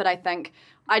did it. But I think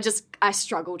I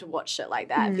struggle to watch shit like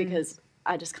that because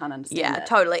I just can't understand Yeah, it.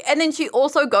 totally. And then she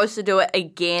also goes to do it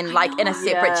again, in a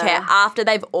separate chat after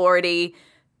they've already,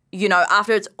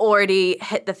 after it's already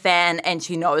hit the fan and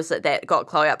she knows that got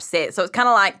Chloe upset. So it's kind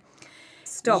of like,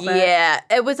 Stop it. yeah,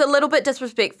 it was a little bit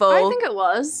disrespectful. I think it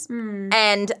was.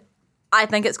 And I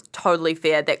think it's totally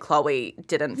fair that Chloe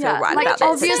didn't feel right like about that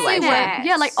obviously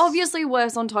situation. obviously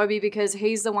worse on Toby because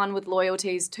he's the one with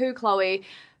loyalties to Chloe,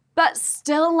 but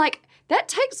still that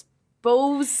takes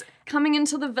balls coming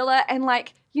into the villa and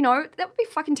that would be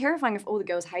fucking terrifying if all the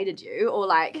girls hated you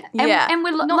or And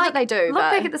we're Not that they do, Look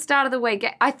but- back at the start of the week.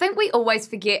 I think we always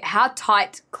forget how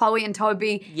tight Chloe and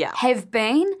Toby have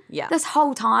been this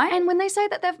whole time. and when they say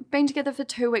that they've been together for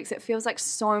 2 weeks, it feels like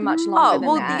so much longer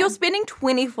than that. You're spending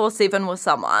 24/7 with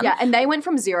someone. Yeah, and they went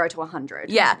from 0 to 100.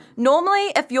 Yeah.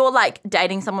 Normally, if you're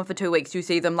dating someone for 2 weeks, you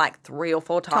see them 3 or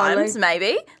 4 times,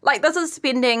 maybe. This is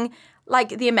spending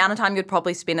the amount of time you'd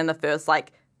probably spend in the first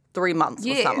 3 months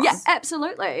with someone. Yeah,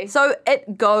 absolutely. So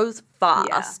it goes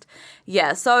fast.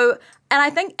 Yeah. So, and I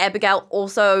think Abigail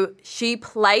also, she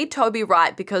played Toby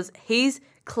right because he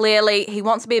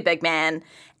wants to be a big man.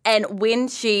 And when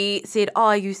she said, "Oh,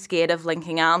 are you scared of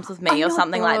linking arms with me?" or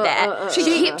something like that.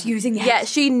 she kept using that. Yeah,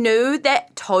 she knew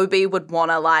that Toby would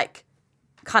want to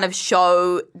kind of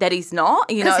show that he's not,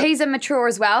 Because he's immature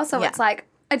as well. So Yeah.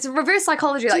 it's reverse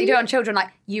psychology you do on children.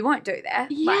 You won't do that.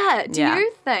 Yeah. Do Yeah.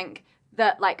 you think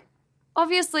that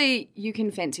obviously you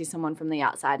can fancy someone from the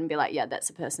outside and be like, yeah, that's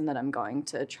the person that I'm going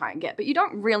to try and get. But you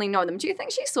don't really know them. Do you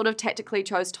think she sort of tactically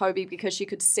chose Toby because she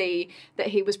could see that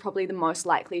he was probably the most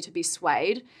likely to be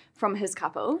swayed from his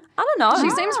couple? I don't know. She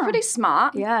seems pretty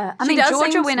smart. Yeah. I She mean, does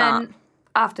Georgia seem went smart. in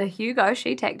after Hugo.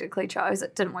 She tactically chose.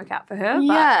 It didn't work out for her. But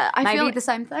Yeah, I maybe feel- the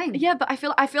same thing. Yeah, but I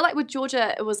feel like with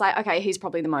Georgia, it was like, okay, he's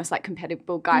probably the most like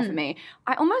compatible guy for me.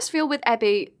 I almost feel with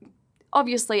Abby,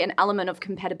 obviously an element of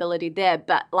compatibility there,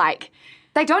 but like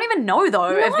They don't even know,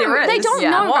 though, if there is. they don't Yeah.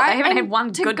 know, What? right? They haven't And had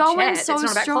one to good go chat. in so it's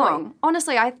not about strong. Chloe.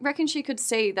 Honestly, I reckon she could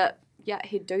see that. Yeah,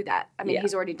 he'd do that. I mean,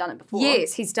 he's already done it before.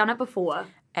 Yes, he's done it before.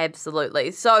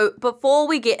 Absolutely. So before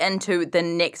we get into the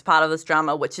next part of this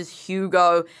drama, which is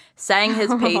Hugo saying his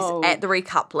piece at the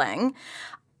recoupling,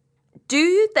 do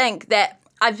you think that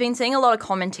I've been seeing a lot of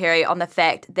commentary on the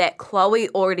fact that Chloe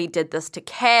already did this to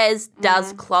Kaz?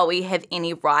 Does Chloe have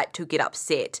any right to get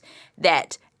upset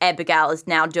that Abigail is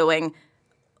now doing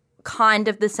kind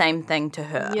of the same thing to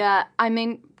her? Yeah, I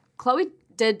mean, Chloe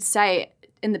did say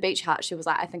in the beach hut, she was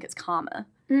like, I think it's karma.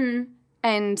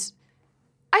 And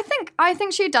I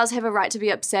think she does have a right to be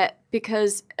upset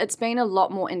because it's been a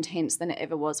lot more intense than it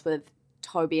ever was with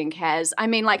Toby and Kaz. I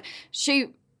mean, like, she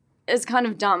is kind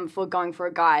of dumb for going for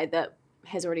a guy that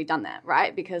has already done that,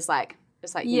 right? Because, like,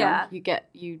 it's like, you know, you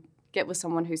get with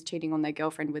someone who's cheating on their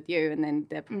girlfriend with you and then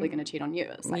they're probably going to cheat on you.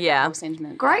 It's like Yeah. the whole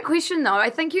sentiment. Great question, though. I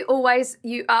think you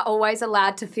are always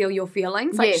allowed to feel your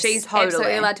feelings. Like, Yes, she's totally.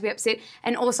 absolutely allowed to be upset.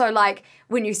 And also, like,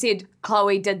 when you said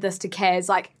Chloe did this to Kaz,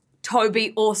 like,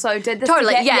 Toby also did this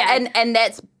Totally, to Kaz. yeah. And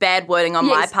that's bad wording on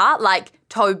my Yes. part. Like,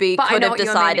 Toby But I could know have what you're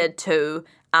decided to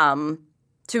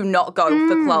not go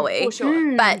for Chloe. for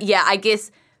sure. But yeah, I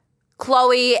guess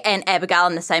Chloe and Abigail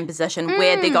in the same position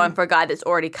where they're going for a guy that's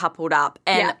already coupled up,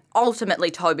 and Yeah. ultimately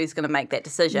Toby's going to make that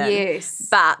decision. Yes.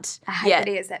 But I hate yeah, that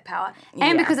he has that power. And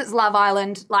Yeah. because it's Love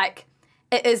Island, like,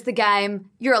 it is the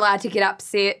game, you're allowed to get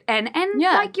upset. And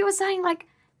Yeah. like you were saying, like,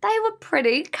 they were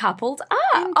pretty coupled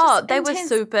up. oh, they were Intense.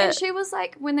 super. And she was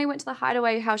like, when they went to the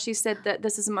hideaway, how she said that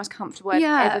this is the most comfortable I've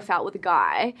Yeah. ever felt with a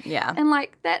guy. Yeah. And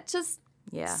like, that just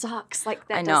Yeah. sucks. Like,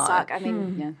 that I does know. suck. I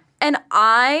mean, yeah. And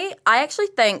I actually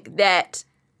think that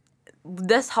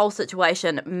this whole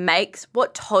situation makes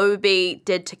what Toby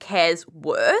did to Kaz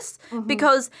worse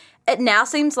because it now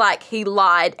seems like he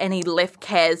lied and he left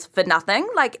Kaz for nothing.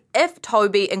 Like, if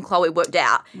Toby and Chloe worked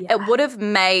out, it would have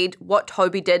made what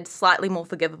Toby did slightly more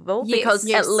forgivable because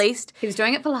yes. at least, He was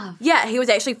doing it for love. yeah, he was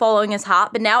actually following his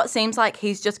heart. But now it seems like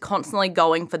he's just constantly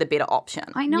going for the better option.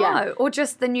 I know. Yeah. Or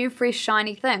just the new, fresh,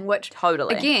 shiny thing, which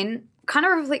Totally. again kind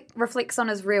of reflects on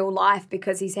his real life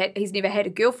because he's never had a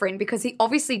girlfriend because he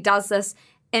obviously does this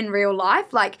in real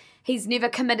life. Like, he's never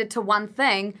committed to one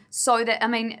thing so that, I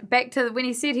mean, back to when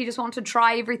he said he just wanted to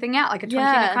try everything out like a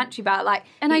twinkie in a country bar. Like,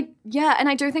 And I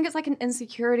do think it's like an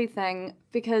insecurity thing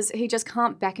because he just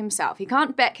can't back himself. He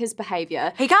can't back his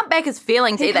behavior. He can't back his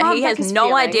feelings either. can't He back has his no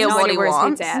feelings. idea No what idea he where his head's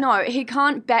wants. at. No, he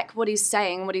can't back what he's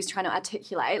saying, what he's trying to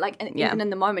articulate. Like, and Yeah. even in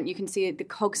the moment, you can see the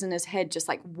cogs in his head just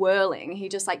like whirling. He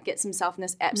just like gets himself in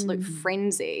this absolute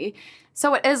frenzy.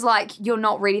 so it is like you're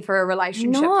not ready for a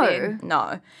relationship No. then.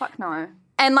 No. Fuck no.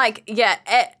 And like, yeah,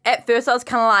 at first I was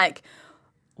kind of like,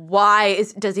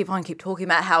 does everyone keep talking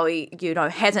about how he,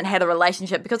 hasn't had a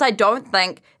relationship? Because I don't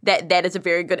think that is a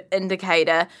very good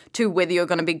indicator to whether you're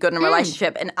going to be good in a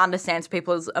relationship and understands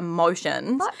people's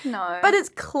emotions. Fuck no. But it's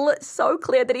so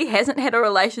clear that he hasn't had a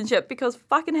relationship because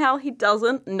fucking hell, he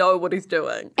doesn't know what he's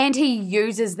doing. And he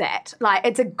uses that. Like,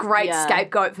 it's a great Yeah.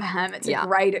 scapegoat for him. It's Yeah. a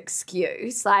great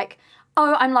excuse. Like,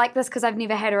 oh, I'm like this because I've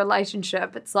never had a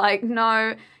relationship. It's like,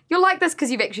 no, you're like this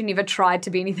because you've actually never tried to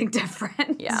be anything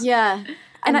different. Yeah. Yeah.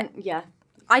 And yeah.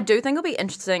 I do think it'll be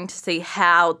interesting to see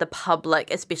how the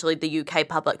public, especially the UK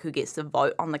public who gets to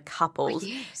vote on the couples,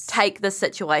 take this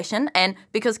situation. And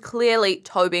because clearly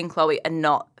Toby and Chloe are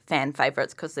not fan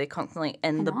favourites because they're constantly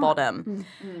in the bottom.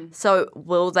 So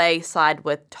will they side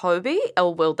with Toby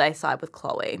or will they side with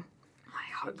Chloe?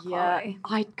 I hope Yeah. Chloe.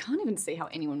 I can't even see how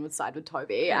anyone would side with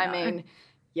Toby. I mean,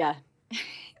 yeah.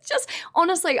 Just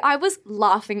honestly, I was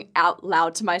laughing out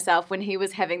loud to myself when he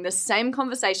was having the same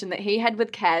conversation that he had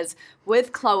with Kaz,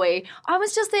 with Chloe. I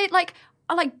was just there, like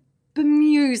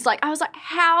bemused. Like, I was like,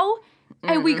 how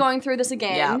are we going through this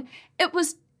again? Yeah. It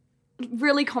was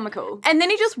really comical. And then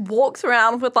he just walks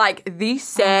around with like the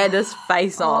saddest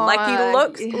face on. Like he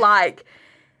looks like,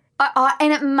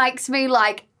 And it makes me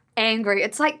like angry.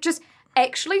 It's like, just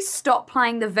actually stop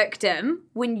playing the victim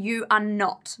when you are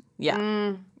not.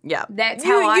 yeah. Yeah. That's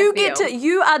how I you feel.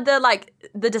 you are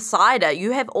the decider.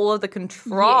 You have all of the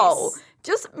control. Yes.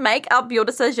 Just make up your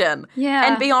decision. Yeah.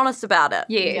 And be honest about it.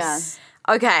 Yes.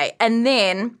 Okay. And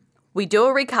then we do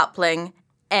a recoupling,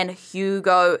 and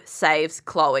Hugo saves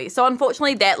Chloe. So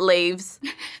unfortunately that leaves...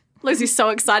 Lucy's so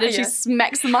excited she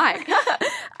smacks the mic.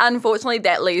 Unfortunately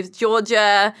that leaves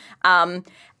Georgia out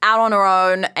on her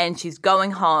own, and she's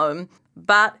going home.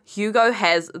 But Hugo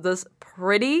has this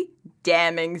pretty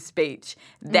damning speech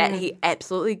that he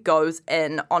absolutely goes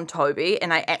in on Toby,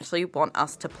 and I actually want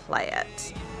us to play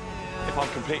it. If I'm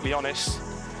completely honest,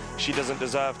 she doesn't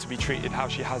deserve to be treated how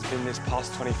she has been this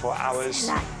past 24 hours.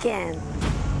 Not again.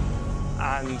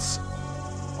 And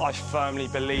I firmly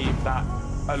believe that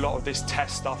a lot of this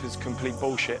test stuff is complete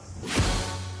bullshit.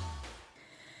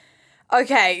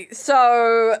 Okay,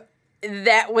 so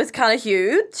that was kind of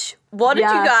huge. What did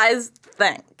you guys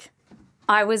think?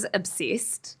 I was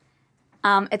obsessed.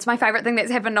 It's my favourite thing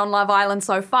that's happened on Love Island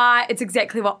so far. It's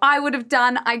exactly what I would have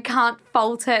done. I can't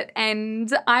fault it,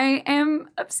 and I am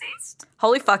obsessed.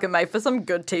 Holy fucking mate, for some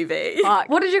good TV.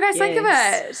 What did you guys think of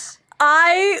it?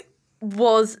 I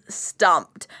was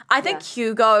stumped. I think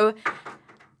Hugo...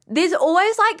 There's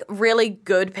always, like, really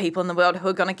good people in the world who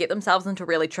are going to get themselves into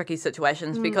really tricky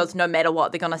situations because no matter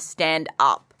what, they're going to stand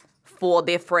up for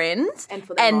their friends. And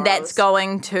for their and morals. that's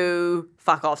going to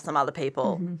fuck off some other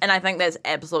people. And I think that's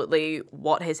absolutely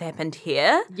what has happened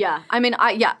here. Yeah. I mean,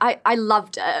 I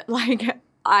loved it. Like,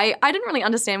 I didn't really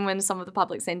understand when some of the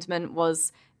public sentiment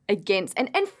was against.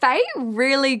 And Faye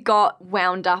really got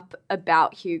wound up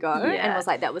about Hugo and was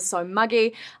like, that was so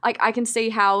muggy. Like, I can see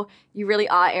how you really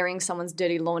are airing someone's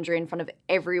dirty laundry in front of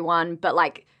everyone. But,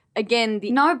 like, again,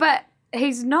 No, but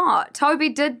he's not. Toby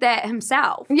did that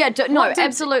himself. Yeah, What did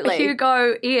absolutely.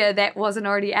 Hugo air that wasn't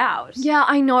already out? Yeah,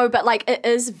 I know, but, like, it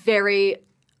is very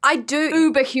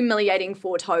uber humiliating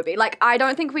for Toby. Like, I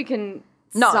don't think we can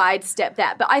sidestep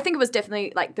that, but I think it was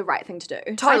definitely, like, the right thing to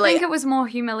do. Totally. I think it was more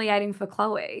humiliating for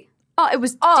Chloe. Oh, it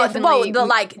was definitely...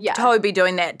 Toby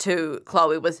doing that to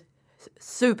Chloe was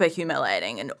super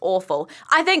humiliating and awful.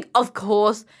 I think, of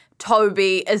course,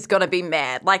 Toby is going to be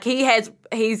mad. Like,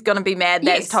 he's going to be mad.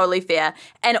 That's totally fair.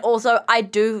 And also, I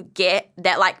do get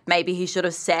that, like, maybe he should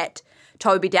have sat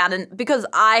Toby down, and because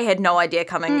I had no idea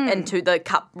coming into the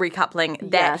recoupling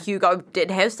that Hugo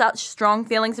did have such strong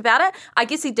feelings about it. I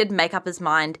guess he did make up his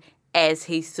mind as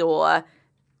he saw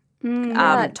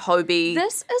Toby.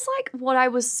 This is like what I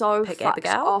was so pick fucked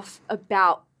Abigail off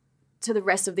about to the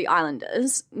rest of the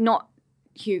Islanders, not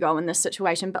Hugo in this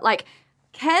situation, but like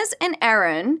Kaz and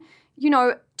Aaron, you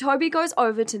know, Toby goes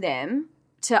over to them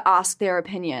to ask their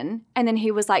opinion, and then he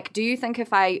was like, do you think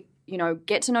if I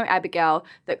get to know Abigail,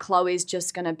 that Chloe's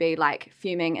just going to be like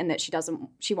fuming and that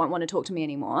she won't want to talk to me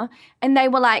anymore? And they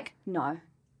were like, no,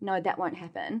 that won't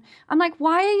happen. I'm like,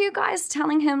 why are you guys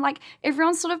telling him? Like,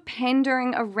 everyone's sort of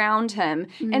pandering around him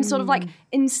and sort of like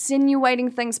insinuating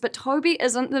things, but Toby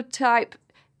isn't the type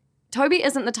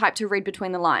to read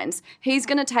between the lines. He's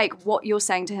going to take what you're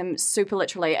saying to him super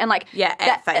literally. And like,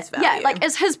 at face value. Yeah, like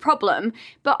it's his problem.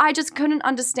 But I just couldn't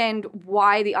understand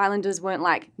why the Islanders weren't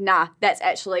like, nah, that's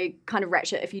actually kind of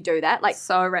ratchet if you do that. Like,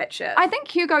 So ratchet. I think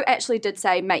Hugo actually did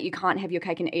say, mate, you can't have your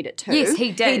cake and eat it too. Yes,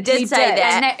 he did. He did say that.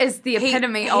 And that is the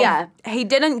epitome of... Yeah. He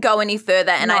didn't go any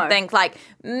further, and I think, like,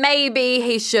 maybe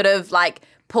he should have, like,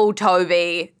 pulled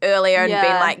Toby earlier and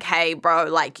been like, hey, bro,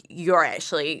 like, you're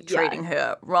actually treating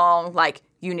her wrong. Like,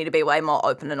 you need to be way more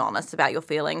open and honest about your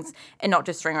feelings and not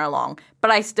just string her along. But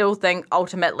I still think,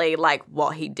 ultimately, like,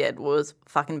 what he did was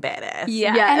fucking badass.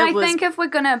 Yeah, and I think if we're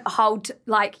going to hold,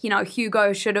 like,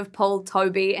 Hugo should have pulled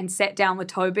Toby and sat down with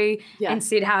Toby and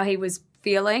said how he was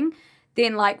feeling,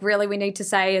 then, like, really we need to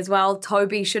say as well,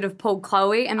 Toby should have pulled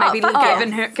Chloe and maybe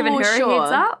given her a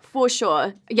heads up. For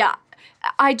sure. Yeah.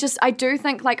 I do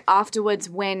think, like, afterwards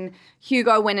when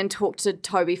Hugo went and talked to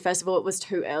Toby, first of all, it was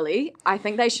too early. I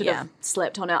think they should have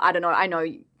slept on it. I don't know. I know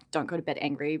you don't go to bed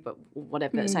angry, but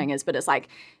whatever the saying is. But it's like...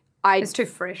 It's too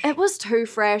fresh. It was too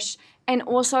fresh. And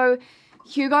also,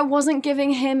 Hugo wasn't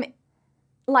giving him,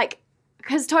 like...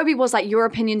 Because Toby was like, your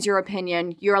opinion's your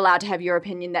opinion. You're allowed to have your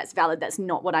opinion. That's valid. That's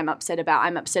not what I'm upset about.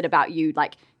 I'm upset about you,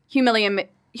 like,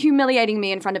 humiliating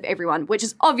me in front of everyone, which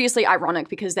is obviously ironic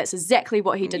because that's exactly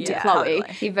what he did to Chloe.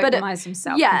 Totally. He victimized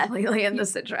himself completely in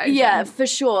this situation. Yeah, for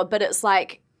sure. But it's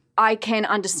like, I can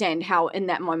understand how in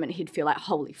that moment he'd feel like,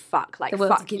 holy fuck, like,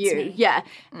 fuck you. Me. Yeah.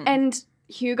 And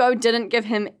Hugo didn't give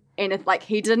him anything, like,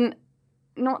 he didn't,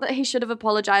 not that he should have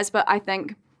apologized, but I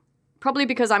think probably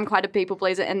because I'm quite a people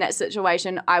pleaser in that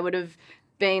situation, I would have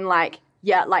been like,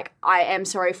 yeah, like, I am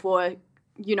sorry for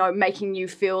making you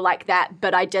feel like that,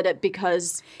 but I did it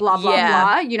because blah, blah,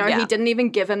 blah. He didn't even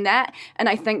give him that. And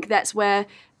I think that's where,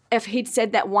 if he'd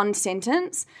said that one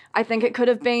sentence, I think it could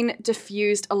have been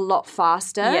diffused a lot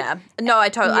faster. Yeah. No, I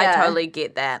totally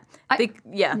get that. I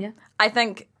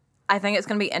think I think it's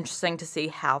going to be interesting to see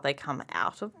how they come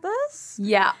out of this.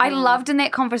 Yeah, I loved in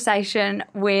that conversation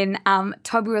when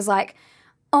Toby was like,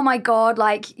 oh my God,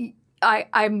 like,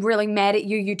 I'm really mad at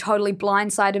you. You totally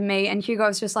blindsided me. And Hugo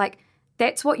was just like,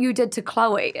 that's what you did to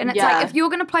Chloe. And it's like, if you're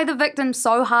going to play the victim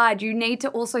so hard, you need to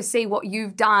also see what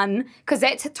you've done, because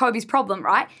that's Toby's problem,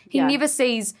 right? He never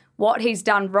sees what he's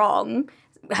done wrong.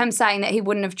 Him saying that he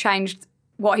wouldn't have changed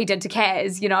what he did to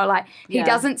Kaz, you know, like he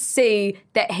doesn't see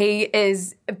that he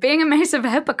is being a massive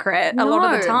hypocrite a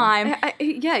lot of the time.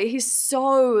 He's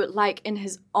so like in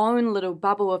his own little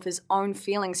bubble of his own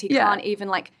feelings. He can't even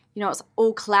like, you know, it's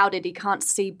all clouded. He can't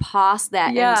see past that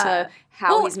into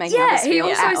how he's making others feel.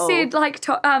 He also said, like,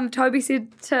 Toby said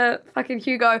to fucking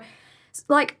Hugo,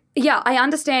 like, yeah, I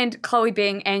understand Chloe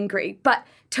being angry, but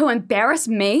to embarrass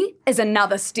me is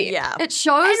another step. Yeah. It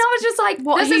shows and I was just like,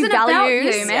 what this he isn't values.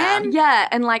 about you, man. Yeah,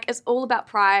 and like it's all about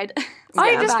pride.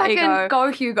 I just about fucking ego.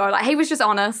 go Hugo. Like, he was just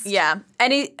honest. Yeah.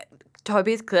 And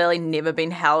Toby's clearly never been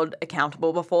held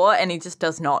accountable before, and he just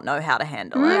does not know how to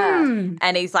handle it.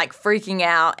 And he's like freaking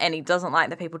out, and he doesn't like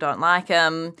that people don't like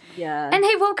him. Yeah. And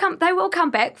they will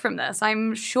come back from this,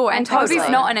 I'm sure. And Toby's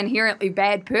Totally. not an inherently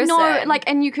bad person. No, like,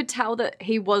 and you could tell that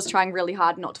he was trying really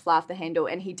hard not to fly off the handle,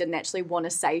 and he didn't actually want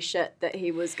to say shit that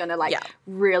he was going to, like,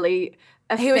 really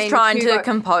offend He was trying Hugo. to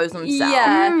compose himself.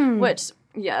 Yeah, which,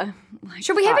 like,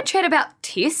 should we have a chat about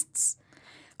tests?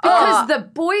 Because the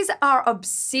boys are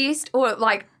obsessed, or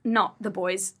like, not the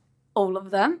boys, all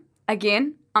of them.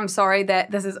 Again, I'm sorry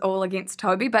that this is all against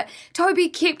Toby, but Toby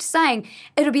kept saying,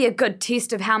 it'll be a good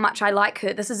test of how much I like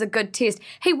her. This is a good test.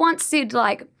 He once said,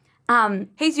 like,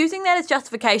 He's using that as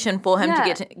justification for him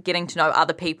to getting to know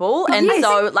other people. And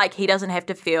so, like, he doesn't have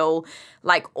to feel,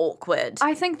 like, awkward.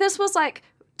 I think this was, like,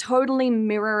 totally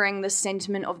mirroring the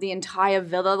sentiment of the entire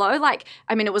villa, though. Like,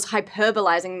 I mean, it was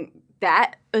hyperbolizing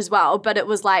that as well, but it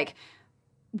was like,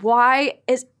 why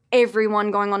is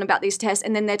everyone going on about these tests?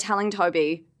 And then they're telling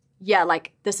Toby, yeah,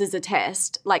 like, this is a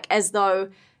test. Like, as though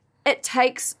it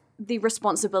takes the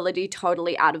responsibility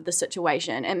totally out of the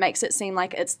situation. It makes it seem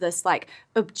like it's this, like,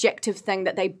 objective thing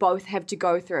that they both have to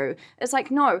go through. It's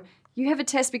like, no, you have a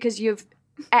test because you've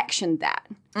actioned that.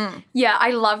 Yeah,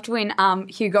 I loved when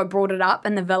Hugo brought it up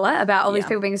in the villa about all these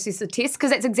people being obsessed with tests,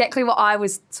 because that's exactly what I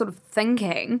was sort of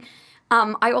thinking.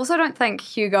 I also don't think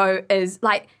Hugo is,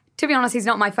 like, to be honest, he's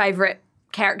not my favourite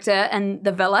character in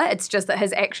the villa. It's just that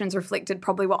his actions reflected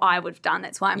probably what I would have done.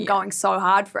 That's why I'm going so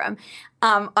hard for him.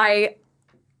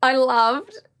 I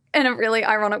loved, in a really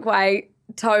ironic way,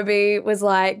 Toby was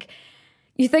like,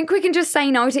 you think we can just say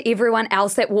no to everyone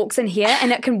else that walks in here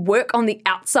and it can work on the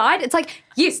outside? It's like,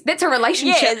 yes, that's a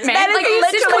relationship, Yes, man. that is like,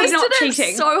 he's literally just not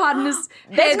cheating. So hard in his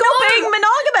That's called being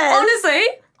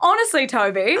monogamous. Honestly,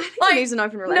 Toby. he needs an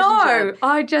open No,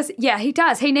 relationship. he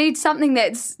does. He needs something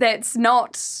that's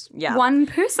not one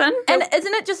person. And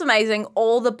isn't it just amazing?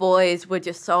 All the boys were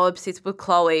just so obsessed with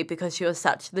Chloe because she was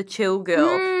such the chill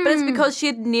girl. But it's because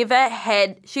she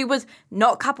was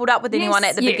not coupled up with anyone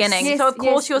at the beginning. So of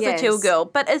course she was a chill girl.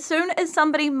 But as soon as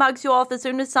somebody mugs you off, as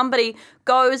soon as somebody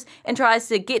goes and tries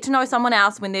to get to know someone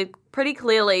else when they're pretty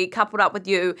clearly coupled up with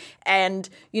you, and,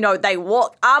 you know, they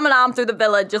walk arm in arm through the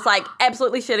villa just, like,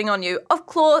 absolutely shitting on you, of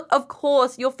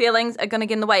course your feelings are going to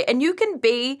get in the way. And you can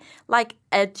be, like,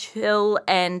 a chill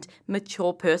and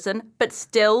mature person, but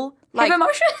still, like,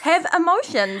 have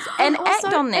emotions and Also,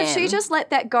 act on them. If she just let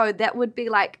that go, that would be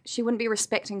like, she wouldn't be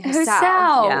respecting herself.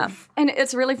 Yeah. And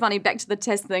it's really funny, back to the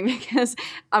test thing, because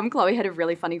Chloe had a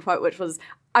really funny quote, which was,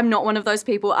 I'm not one of those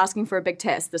people asking for a big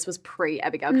test. This was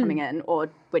pre-Abigail coming in, or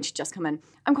when she'd just come in.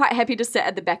 I'm quite happy to sit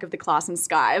at the back of the class and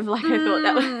skive. Like, I thought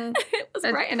that was, it was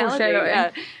a great analogy.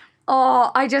 Yeah.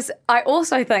 Oh, I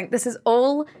also think this is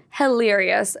all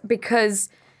hilarious because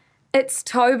it's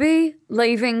Toby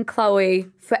leaving Chloe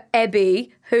for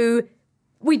Abby, who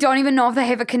we don't even know if they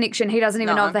have a connection. He doesn't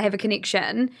even know if they have a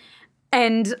connection.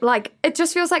 And, like, it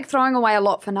just feels like throwing away a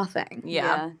lot for nothing.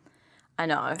 Yeah. I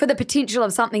know. For the potential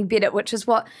of something better, which is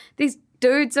what these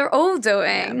dudes are all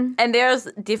doing. And there's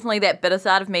definitely that bitter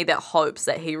side of me that hopes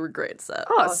that he regrets it.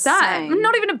 Oh, same.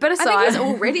 Not even a bitter side. I think he's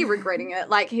already regretting it.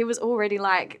 Like, he was already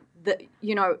like,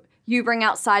 you know, you bring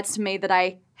out sides to me that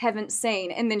I haven't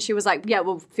seen. And then she was like, yeah,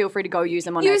 well, feel free to go use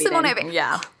them on Abby. Use them on then. Abby.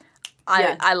 Yeah.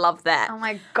 I love that. Oh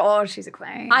my gosh, she's a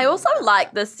queen. I also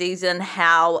like this season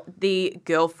how the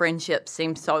girl friendships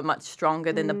seem so much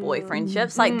stronger than the boy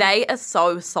friendships. Like, they are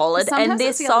so solid. Sometimes and they're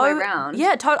it's the so other way around.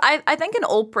 Yeah, I think in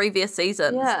all previous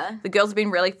seasons, the girls have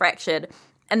been really fractured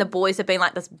and the boys have been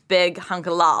like this big hunk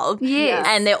of love. Yes.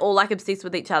 And they're all like obsessed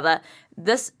with each other.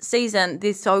 This season,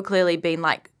 there's so clearly been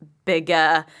like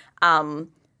bigger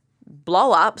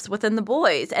blow-ups within the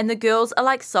boys, and the girls are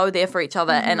like so there for each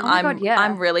other, and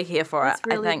I'm really here for it.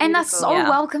 really I think, And they're so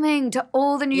welcoming to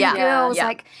all the new girls.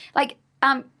 Like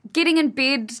getting in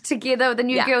bed together, the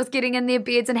new girls getting in their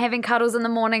beds and having cuddles in the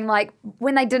morning, like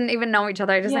when they didn't even know each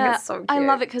other. I just think it's so cute. I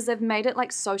love it because they've made it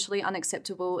like socially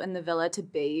unacceptable in the villa to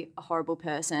be a horrible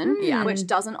person, which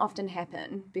doesn't often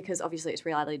happen because obviously it's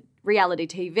reality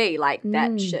TV. Like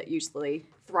that shit usually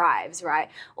thrives, right?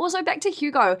 Also, back to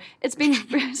Hugo. It's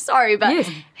been sorry, but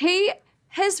he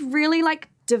has really like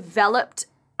developed.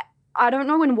 I don't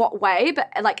know in what way, but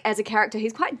like as a character,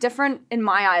 he's quite different in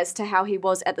my eyes to how he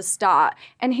was at the start.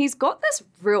 And he's got this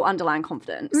real underlying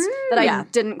confidence that I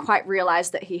didn't quite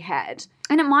realize that he had.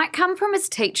 And it might come from his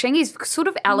teaching. He's sort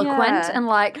of eloquent and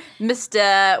like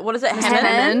Mr. What is it?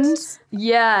 Hammond?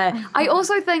 Yeah. I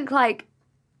also think like,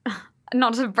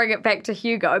 not to bring it back to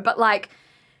Hugo, but like,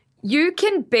 you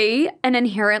can be an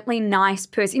inherently nice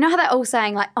person. You know how they're all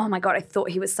saying like, oh my God, I thought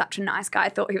he was such a nice guy. I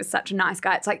thought he was such a nice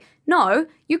guy. It's like, no,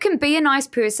 you can be a nice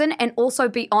person and also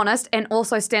be honest and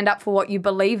also stand up for what you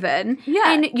believe in.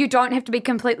 Yeah. And you don't have to be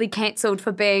completely cancelled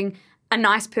for being a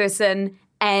nice person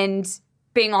and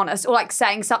being honest or like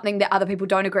saying something that other people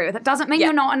don't agree with. It doesn't mean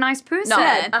you're not a nice person.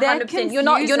 No, 100%.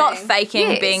 You're not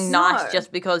faking being nice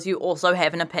just because you also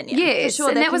have an opinion. Yes, sure,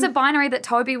 and that was a binary that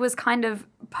Toby was kind of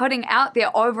putting out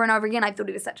there over and over again. I thought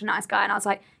he was such a nice guy, and I was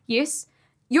like, yes,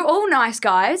 you're all nice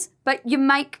guys, but you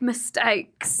make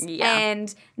mistakes. Yeah.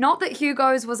 And not that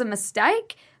Hugo's was a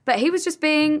mistake, but he was just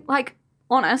being like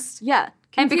honest. Yeah.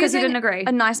 And because he didn't agree.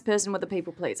 A nice person with a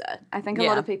people pleaser. I think a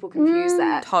lot of people confuse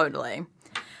that. Totally.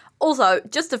 Also,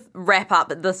 just to wrap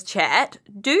up this chat,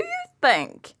 do you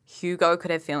think Hugo could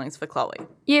have feelings for Chloe?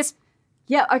 Yes.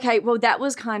 Yeah, okay, well, that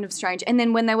was kind of strange. And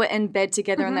then when they were in bed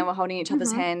together and they were holding each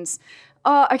other's hands,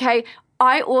 okay,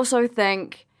 I also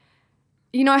think,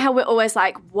 you know how we're always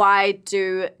like, why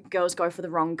do girls go for the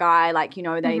wrong guy? Like, you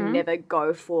know, they never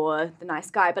go for the nice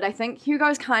guy. But I think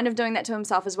Hugo's kind of doing that to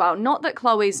himself as well. Not that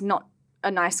Chloe's not a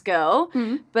nice girl,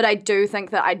 but I do think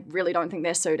that I really don't think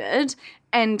they're suited.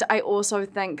 And I also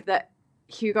think that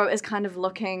Hugo is kind of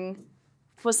looking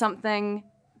for something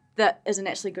that isn't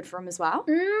actually good for him as well.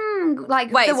 Like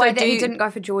the way that he didn't go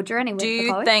for Georgia and he went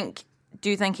for Chloe. Do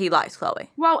you think he likes Chloe?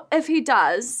 Well, if he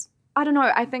does, I don't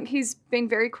know. I think he's been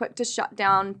very quick to shut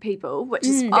down people, which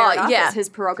is fair enough. It's his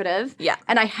prerogative. Yeah.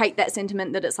 And I hate that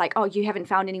sentiment that it's like, oh, you haven't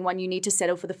found anyone. You need to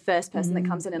settle for the first person that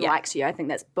comes in and likes you. I think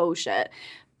that's bullshit.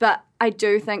 But I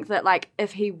do think that, like,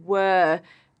 if he were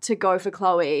to go for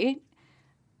Chloe,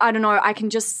 I don't know, I can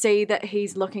just see that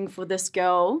he's looking for this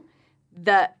girl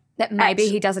that maybe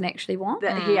he doesn't actually want.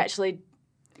 That he actually,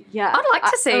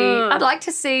 I'd like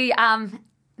to see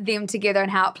them together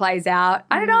and how it plays out.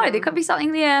 I don't know. There could be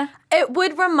something there. It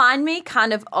would remind me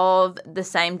kind of the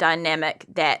same dynamic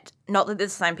that, not that they're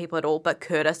the same people at all, but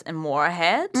Curtis and Maura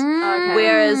had. Okay.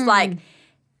 Whereas, like...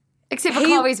 Except for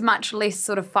Chloe's much less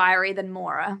sort of fiery than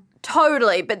Maura.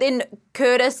 Totally. But then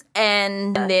Curtis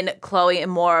and then Chloe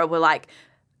and Maura were like...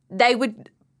 They would...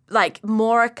 Like,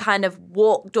 Maura kind of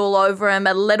walked all over him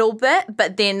a little bit,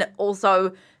 but then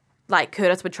also... Like,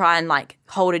 Curtis would try and, like,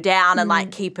 hold her down and,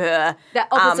 like, keep her... That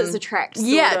opposites attract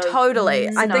sort of totally.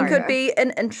 I think it would be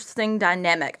an interesting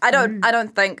dynamic.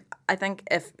 I think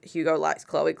if Hugo likes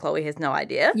Chloe, Chloe has no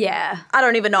idea. Yeah. I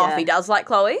don't even know if he does like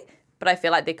Chloe, but I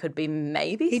feel like there could be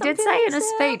maybe He did say in his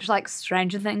speech, like,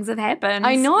 stranger things have happened.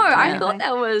 I know. I thought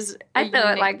that was... I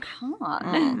thought, like...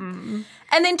 And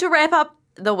then to wrap up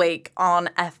the week on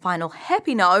a final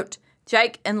happy note...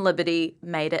 Jake and Liberty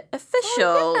made it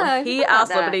official. He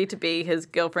asked Liberty to be his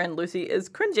girlfriend. Lucy is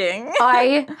cringing.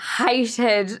 I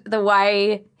hated the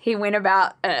way he went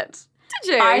about it.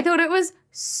 Did you? I thought it was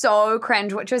so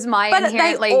cringe, which is my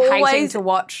inherently hating to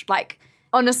watch, like,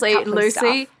 honestly,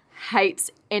 Lucy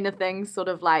hates anything sort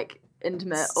of like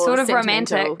intimate or sort of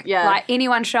sentimental. Romantic. Yeah. Like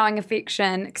anyone showing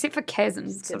affection, except for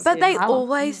Kaz. But they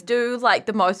always do like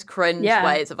the most cringe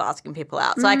ways of asking people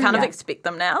out. So I kind of expect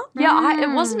them now. Yeah,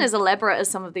 it wasn't as elaborate as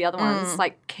some of the other ones.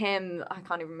 Like Cam, I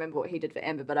can't even remember what he did for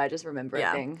Amber, but I just remember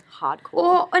it being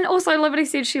hardcore. And also Liberty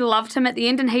said she loved him at the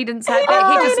end and he didn't say it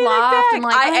back. He just laughed. And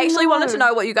like, I actually wanted to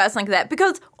know what you guys think of that,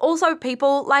 because also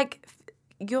people like...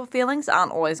 Your feelings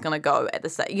aren't always going to go at the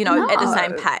same, at the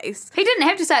same pace. He didn't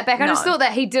have to say it back. I just thought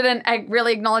that he didn't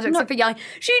really acknowledge it, except for yelling,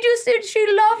 "She just said she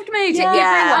loved me" to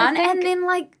everyone, and then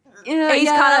like he's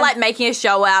kind of like making a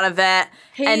show out of it,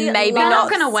 and maybe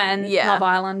not going to win Love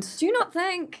Island. Do you not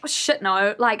think? Oh, shit,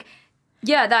 no. Like,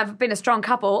 yeah, they've been a strong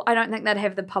couple. I don't think they'd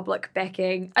have the public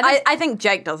backing. I think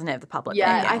Jake doesn't have the public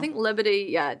backing. I think Liberty.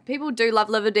 Yeah, people do love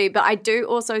Liberty, but I do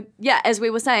also. Yeah, as we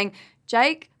were saying,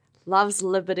 Jake loves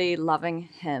Liberty loving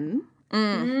him.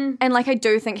 And like I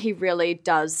do think he really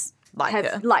does Like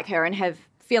her. and have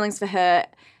feelings for her.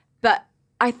 But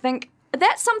I think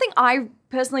that's something I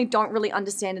personally don't really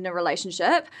understand in a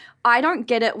relationship. I don't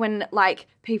get it when like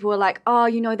people are like, oh,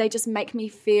 you know, they just make me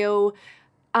feel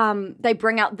they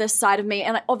bring out this side of me.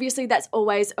 And obviously that's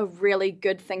always a really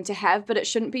good thing to have, but it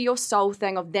shouldn't be your sole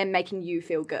thing of them making you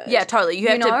feel good. Yeah, totally. You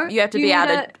have to be able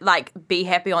to like be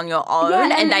happy on your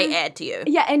own, and they add to you.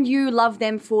 Yeah, and you love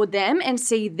them for them and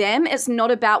see them. It's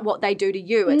not about what they do to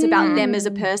you. It's about them as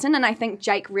a person. And I think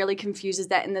Jake really confuses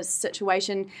that in this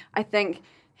situation. I think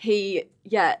he,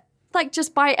 like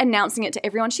just by announcing it to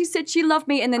everyone, she said she loved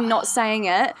me and then not saying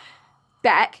it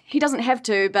back. He doesn't have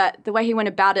to, but the way he went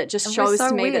about it just shows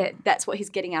to me that that's what he's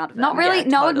getting out of it. Not really,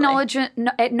 Yeah,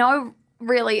 totally. no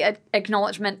really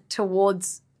acknowledgement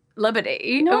towards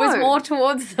Liberty. No. It was more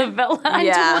towards the villain.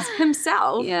 And towards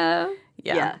himself. Yeah.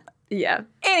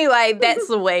 Anyway, that's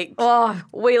the week.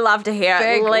 We love to hear it.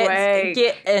 Big Let's week.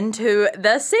 get into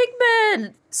the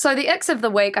segment. So the icks of the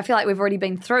week, I feel like we've already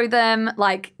been through them.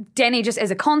 Like Danny just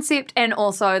as a concept, and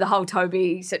also the whole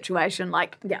Toby situation.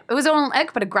 Like, it was all an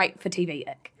ick, but a great for TV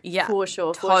ick. Yeah, For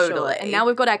sure. totally. And now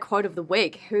we've got our quote of the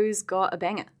week. Who's got a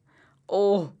banger?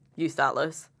 Oh, you start,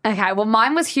 Liz. Okay, well,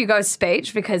 mine was Hugo's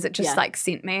speech because it just like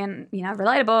sent me and, you know,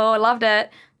 relatable. I loved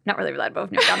it. Not really relatable.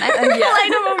 I've never done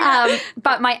that.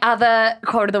 But my other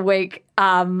quote of the week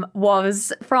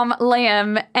was from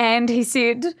Liam, and he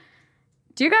said,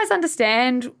 do you guys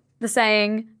understand the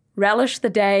saying, relish the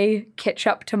day,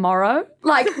 ketchup tomorrow?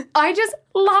 Like, I just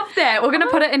love that. We're going to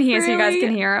put it in here so you guys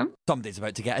can hear him. Somebody's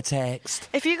about to get a text.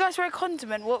 If you guys were a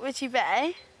condiment, what would you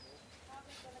be?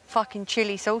 Fucking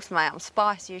chili sauce, mate. I'm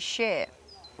spicy as shit.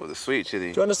 Well, the sweet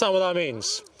chili. Do you understand what that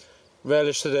means?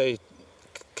 Relish today,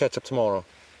 ketchup tomorrow.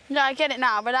 No, I get it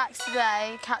now. Relax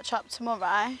today, catch up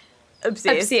tomorrow.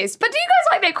 Obsessed. But do you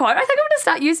guys like that quote? I think I'm going to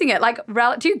start using it. Like,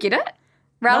 do you get it?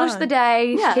 Relish the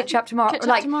day, ketchup tomorrow. Ketchup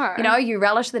like, tomorrow. you know, you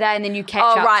relish the day and then you catch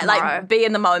Oh, up right, tomorrow. like be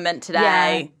in the moment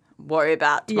today. Worry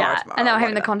about tomorrow. And they were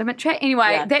having the whatever. condiment chat.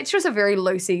 Anyway, that's just a very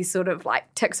loosey sort of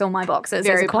like ticks all my boxes.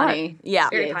 Very as a quote. funny. Yeah,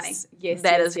 Very funny. Yes,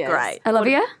 that yes, is yes. great.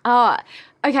 Olivia? Oh,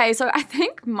 okay. So I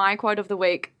think my quote of the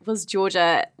week was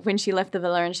Georgia when she left the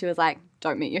villa and she was like,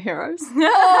 don't meet your heroes.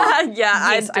 I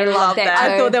I do love love that that.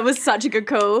 too. I thought that was such a good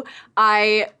call.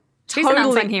 She's an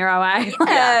unsung hero, eh?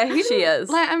 Yeah, she is.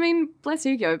 Like, I mean, bless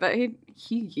Hugo, but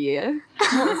Hugo.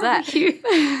 What was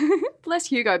that? Bless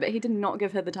Hugo, but he did not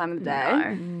give her the time of the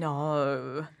day.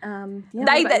 No.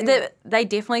 Yeah, They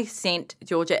definitely sent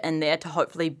Georgia in there to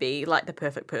hopefully be like the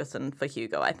perfect person for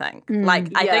Hugo, I think. Like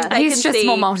I think they He's can just see,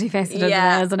 more multifaceted than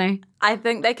that, isn't he? I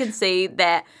think they can see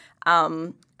that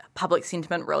public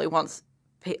sentiment really wants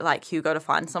like Hugo to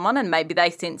find someone, and maybe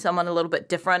they sent someone a little bit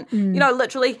different, you know,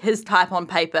 literally his type on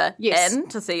paper in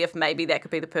to see if maybe that could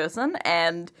be the person,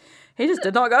 and he just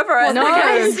did not go for it. No,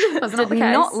 was not the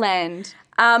case. not land.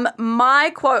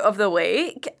 My quote of the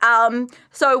week.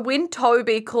 So when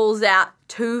Toby calls out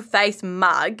Two-Face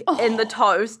mug in the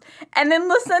toast, and then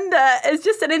Lucinda is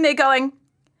just sitting there going,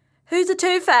 who's a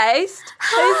two-faced?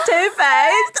 Who's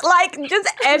two-faced? Like, just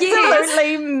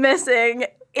absolutely missing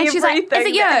And she's like, is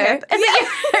it you? Is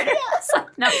it you? It's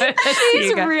like, no, it's She's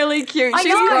Hugo. really cute. I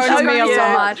She's know, grown she's on me a grown so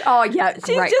lot. much. Oh, yeah, She's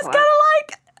great just quote. kind of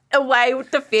like away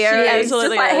with the fear and just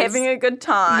absolutely like is. having a good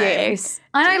time. Yes.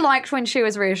 And I liked when she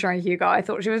was reassuring Hugo. I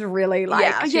thought she was really like,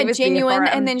 Yeah. she was there genuine. for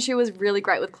him. And then she was really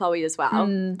great with Chloe as well.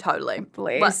 Totally.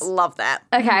 Bless. Love that.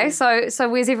 Okay, so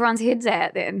where's everyone's heads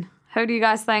at then? Who do you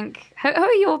guys think? Who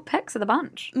are your picks of the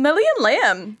bunch? Millie and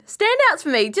Liam, standouts for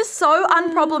me, just so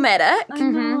unproblematic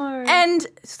and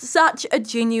such a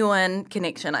genuine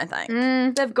connection, I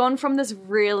think. They've gone from this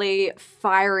really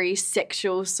fiery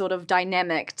sexual sort of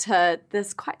dynamic to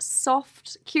this quite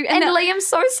soft, cute. And they're- Liam's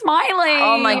so smiling.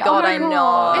 Oh my God, I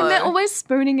know. And they're always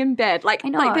spooning in bed. Like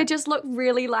they just look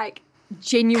really like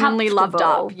genuinely loved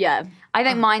Comfortable. up. Yeah. I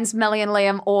think mine's Millie and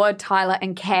Liam or Tyler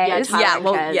and Kaz. Yeah, Tyler Yeah, and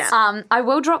well, Kaz. yeah. I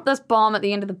will drop this bomb at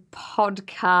the end of the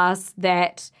podcast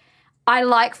that I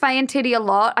like Faye and Teddy a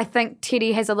lot. I think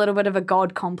Teddy has a little bit of a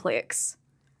God complex.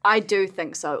 I do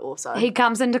think so also. He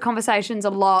comes into conversations a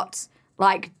lot,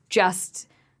 like just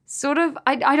sort of,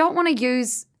 I don't want to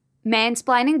use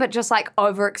mansplaining, but just like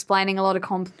over-explaining a lot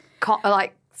of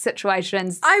like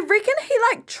situations. I reckon he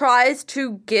like tries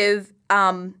to give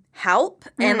help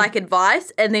and like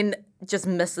advice and then just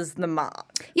misses the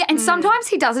mark. Yeah, and sometimes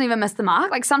he doesn't even miss the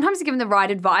mark. Like, sometimes he's given the right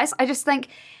advice. I just think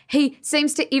he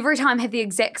seems to every time have the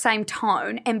exact same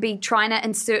tone and be trying to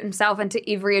insert himself into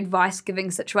every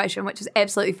advice-giving situation, which is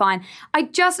absolutely fine.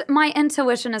 My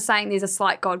intuition is saying there's a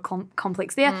slight God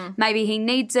complex there. Maybe he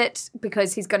needs it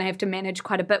because he's going to have to manage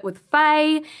quite a bit with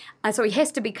Faye. So he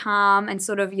has to be calm and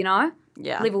sort of,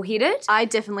 level-headed. I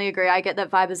definitely agree. I get that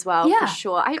vibe as well, Yeah, for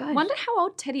sure. I wonder how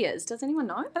old Teddy is. Does anyone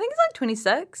know? I think he's like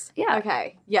 26. Yeah.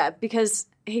 Okay. Yeah, because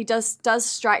he does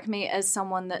strike me as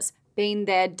someone that's been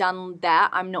there, done that.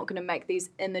 I'm not going to make these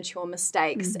immature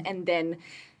mistakes.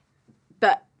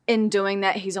 But in doing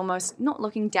that, he's almost not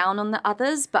looking down on the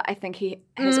others, but I think he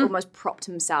has almost propped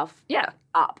himself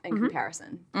up in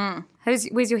comparison.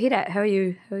 Where's your head at? How are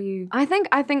you? I think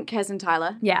Kaz and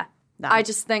Tyler. Yeah. I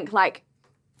just think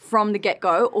from the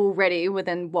get-go already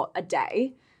within a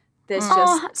day, there's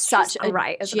just such a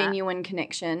great, isn't it? genuine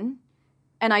connection.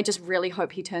 And I just really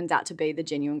hope he turns out to be the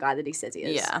genuine guy that he says he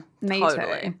is. Yeah, Me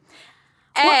totally. too.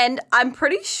 And I'm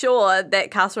pretty sure that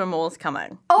Casa Amore's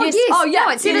coming. Oh, Yes. yes. Oh, yeah. No,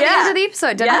 it's at the end of the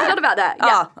episode, didn't I it? forgot about that.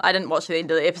 Yeah. Oh, I didn't watch the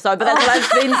end of the episode, but that's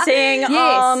what I've been seeing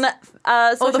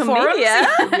on social forums. media.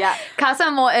 Yeah. Casa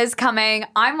Amor is coming.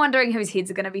 I'm wondering whose heads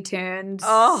are going to be turned.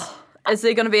 Oh, is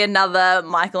there going to be another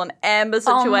Michael and Amber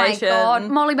situation? Oh my God.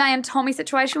 Molly May and Tommy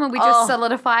situation where we just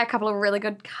solidify a couple of really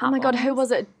good couples. Oh my God, who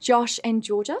was it? Josh and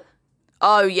Georgia?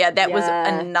 Oh, yeah, that was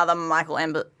Yeah. another Michael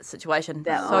Amber situation.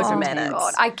 That So was dramatic.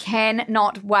 God, I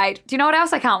cannot wait. Do you know what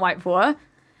else I can't wait for?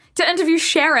 To interview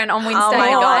Sharon on Wednesday Oh my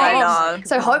God, night. I know.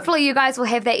 So hopefully you guys will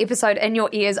have that episode in your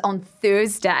ears on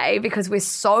Thursday because we're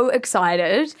so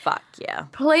excited. Fuck yeah.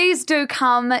 Please do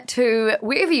come to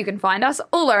wherever you can find us,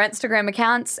 all our Instagram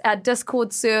accounts, our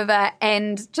Discord server,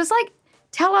 and just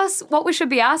tell us what we should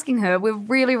be asking her. We're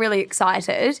really, really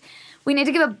excited. We need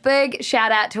to give a big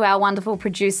shout out to our wonderful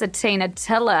producer, Tina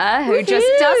Tiller, who just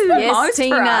does the Yes, most for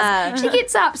Tina. us. She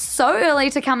gets up so early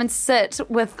to come and sit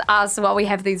with us while we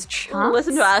have these chats.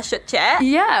 Listen to our shit chat.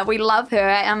 Yeah, we love her.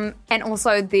 And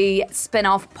also the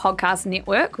spin-off podcast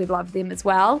network. We love them as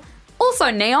well. Also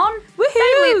Neon.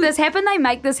 They let this happen. They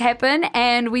make this happen.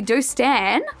 And we do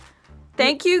stan.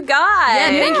 Thank you, guys.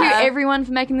 And thank you, everyone,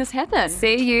 for making this happen.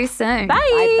 See you soon. Bye.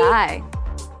 Bye-bye.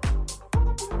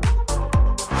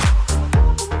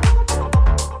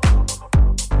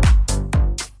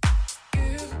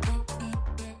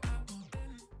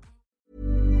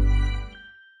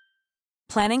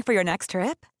 Planning for your next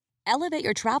trip? Elevate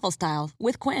your travel style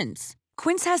with Quince.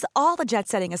 Quince has all the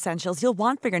jet-setting essentials you'll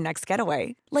want for your next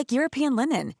getaway, like European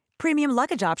linen, premium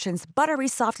luggage options, buttery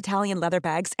soft Italian leather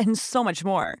bags, and so much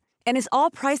more. And is all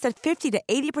priced at 50 to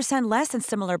 80% less than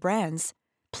similar brands.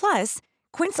 Plus,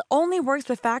 Quince only works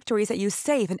with factories that use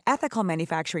safe and ethical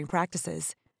manufacturing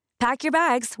practices. Pack your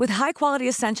bags with high-quality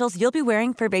essentials you'll be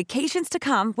wearing for vacations to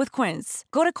come with Quince.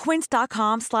 Go to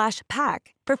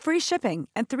quince.com/pack for free shipping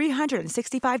and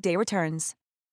 365-day returns.